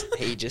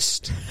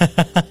 Ageist.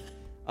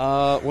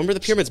 When were the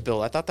pyramids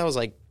built? I thought that was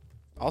like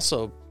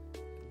also.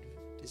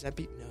 Does that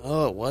be?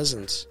 No, it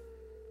wasn't.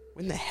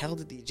 When the hell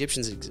did the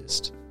Egyptians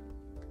exist?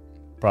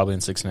 Probably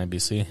in 69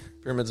 BC.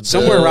 Pyramids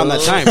Somewhere built- around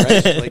that time,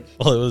 right? Like,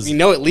 Well, it was. we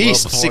know at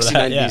least before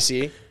 69 that, yeah.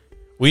 BC.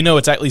 We know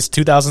it's at least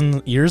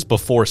 2,000 years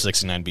before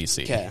 69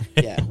 BC. Okay,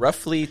 yeah.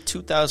 Roughly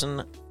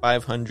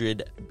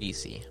 2,500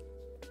 BC.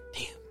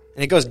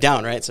 And it goes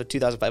down, right? So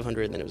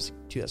 2,500, and then it was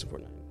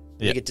 2,049.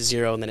 Yeah. You get to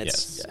zero, and then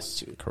it's Yes.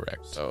 two.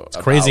 Correct. So It's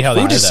crazy how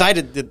they Who did that.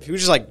 decided that? Who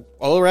was just like,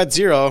 oh, we're at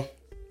zero.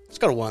 Let's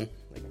go to one.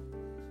 Like,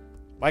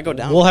 why go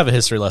down? We'll have a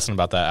history lesson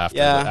about that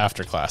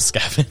after class,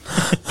 Gavin.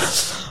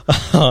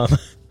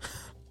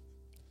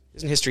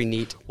 Isn't history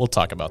neat? We'll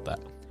talk about that.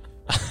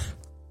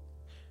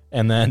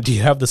 And then, do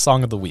you have the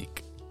song of the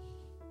week?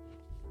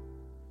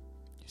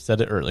 You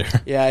said it earlier.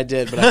 Yeah, I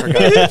did, but I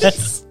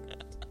forgot.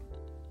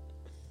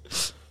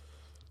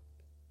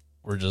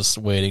 We're just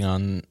waiting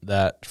on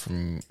that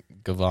from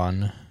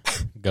Governor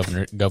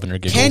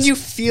Giggles. Can You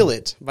Feel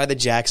It by the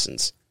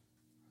Jacksons.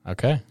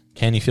 Okay.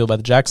 Can You Feel by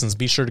the Jacksons?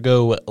 Be sure to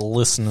go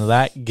listen to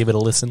that. Give it a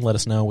listen. Let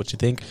us know what you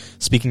think.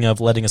 Speaking of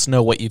letting us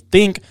know what you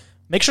think,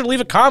 make sure to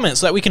leave a comment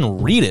so that we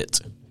can read it.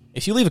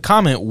 If you leave a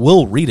comment,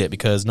 we'll read it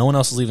because no one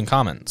else is leaving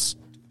comments.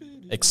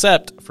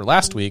 Except for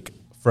last week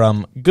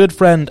from good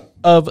friend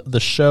of the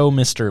show,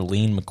 Mr.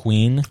 Lean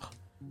McQueen.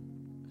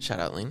 Shout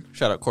out Lean.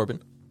 Shout out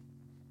Corbin.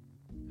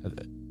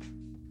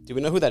 Do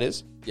we know who that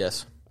is?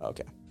 Yes. Oh,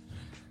 okay.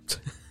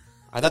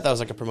 I thought that was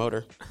like a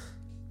promoter.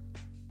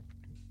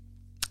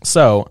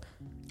 So,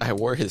 I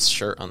wore his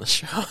shirt on the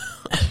show.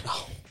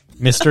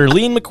 Mr.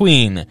 Lean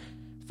McQueen,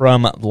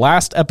 from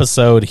last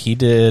episode,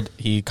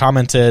 he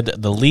commented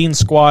the Lean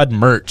Squad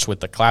merch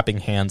with the clapping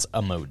hands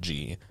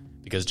emoji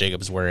because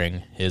Jacob's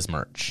wearing his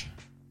merch.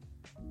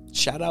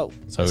 Shout out.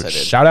 So Yes, I did.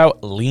 shout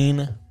out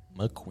Lean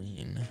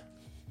McQueen.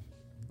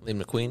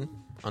 Lean McQueen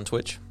on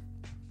Twitch.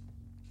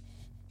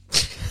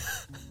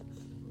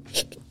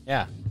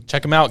 Yeah,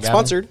 check him out. Gavin.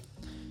 Sponsored.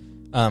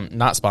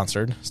 Not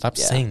sponsored. Stop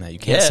Yeah. saying that. You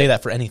can't Yeah. say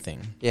that for anything.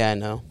 Yeah, I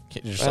know.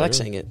 You're just I like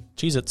saying it.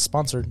 Cheez-Its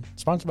sponsored.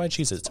 Sponsored by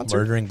Cheez-Its. Sponsored.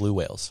 Murdering blue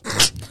whales.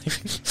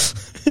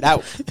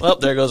 That, Well,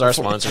 there goes our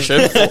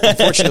sponsorship.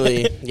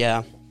 unfortunately,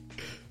 yeah.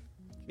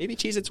 Maybe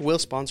Cheez-Its will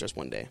sponsor us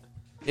one day.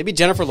 Maybe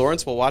Jennifer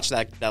Lawrence will watch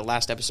that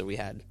last episode we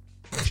had.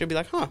 She'll be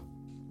like, huh.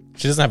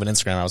 She doesn't have an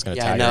Instagram. I was going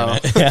to Yeah, I tag her know.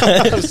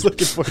 in it. I was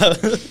looking for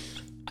it.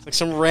 It's like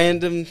some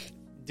random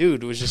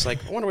dude was just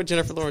like, I wonder what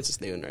Jennifer Lawrence is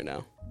doing right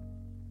now.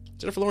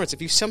 Jennifer Lawrence,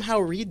 if you somehow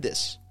read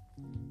this,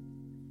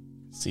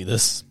 See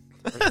this?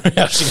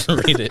 Yeah, she can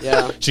read it.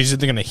 Yeah. She's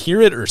either going to hear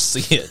it or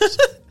see it.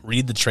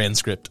 Read the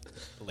transcript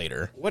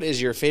later. what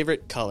is your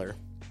favorite color?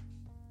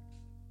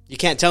 You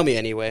can't tell me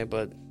anyway,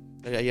 but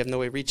you have no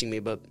way of reaching me,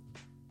 but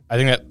I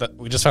think that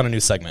we just found a new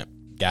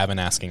segment. Gavin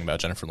asking about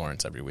Jennifer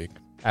Lawrence every week.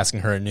 Asking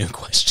her a new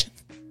question.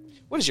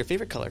 What is your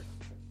favorite color?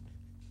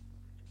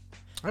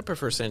 I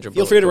prefer Sandra Bullock.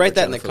 Feel free to over write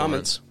that in the Jennifer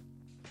comments.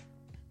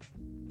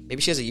 Lawrence.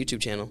 Maybe she has a YouTube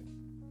channel.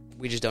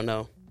 We just don't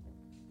know.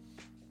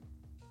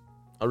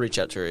 I'll reach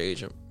out to her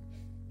agent.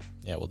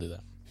 Yeah, we'll do that.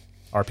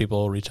 Our people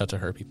will reach out to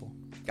her people.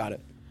 Got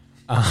it.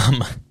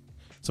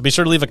 So be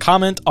sure to leave a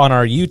comment on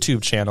our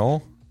YouTube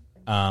channel,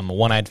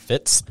 One Eyed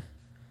Fits.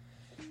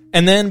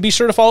 And then be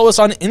sure to follow us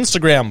on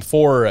Instagram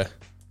for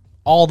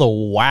all the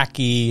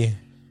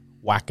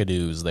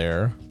wackadoos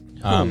there.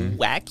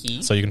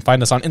 Wacky. So you can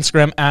find us on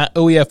Instagram at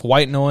OEF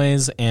White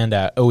Noise and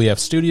at OEF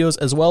Studios,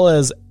 as well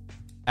as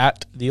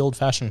at The Old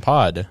Fashioned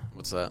Pod,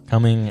 What's that?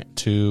 coming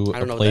to I a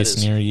don't know place what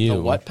that is. near you.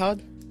 The what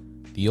pod?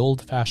 The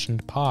Old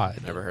Fashioned Pod.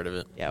 Never heard of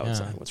it. Yeah, Yeah,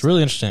 what's it's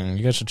really interesting.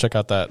 You guys should check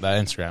out that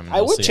Instagram. and I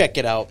you'll would see check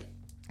it out.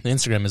 The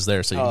Instagram is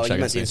there, so you Oh, can you check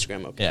meant it. the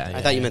Instagram. Okay. Yeah,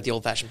 I thought you meant the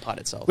old-fashioned pod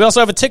itself. We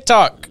also have a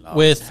TikTok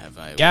with have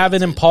I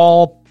Gavin and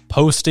Paul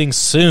posting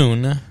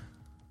soon.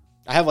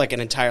 I have like an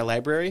entire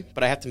library,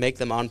 but I have to make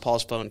them on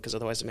Paul's phone because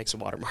otherwise it makes a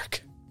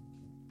watermark.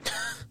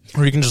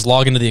 Or you can just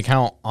log into the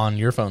account on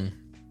your phone.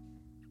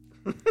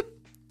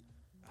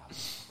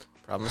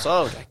 Problem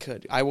solved. I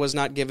could. I was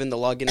not given the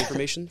login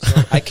information,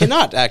 so I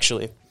cannot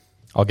actually.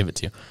 I'll give it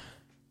to you.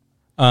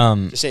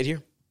 Just say it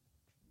here.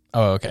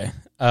 Oh, okay.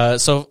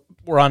 So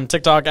we're on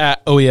TikTok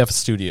at OEF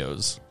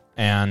Studios.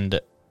 And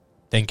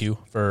thank you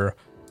for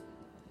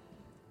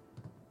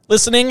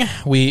listening.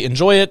 We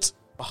enjoy it.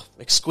 Oh,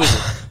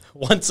 exquisite.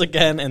 Once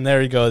again, and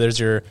there you go. There's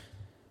your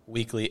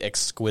weekly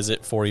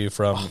exquisite for you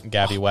from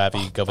Gabby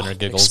Wabby, Governor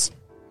Giggles.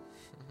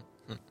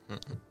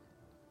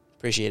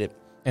 Appreciate it.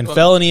 And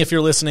Felony, if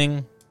you're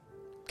listening,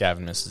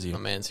 Gavin misses you. My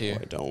man's here.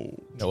 I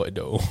don't. No, I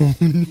don't.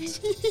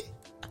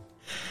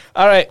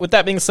 All right. With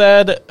that being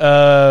said,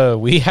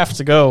 we have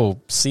to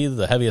go see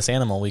the heaviest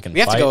animal we can We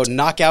have fight. to go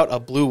knock out a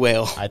blue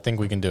whale. I think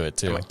we can do it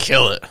too.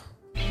 Kill it.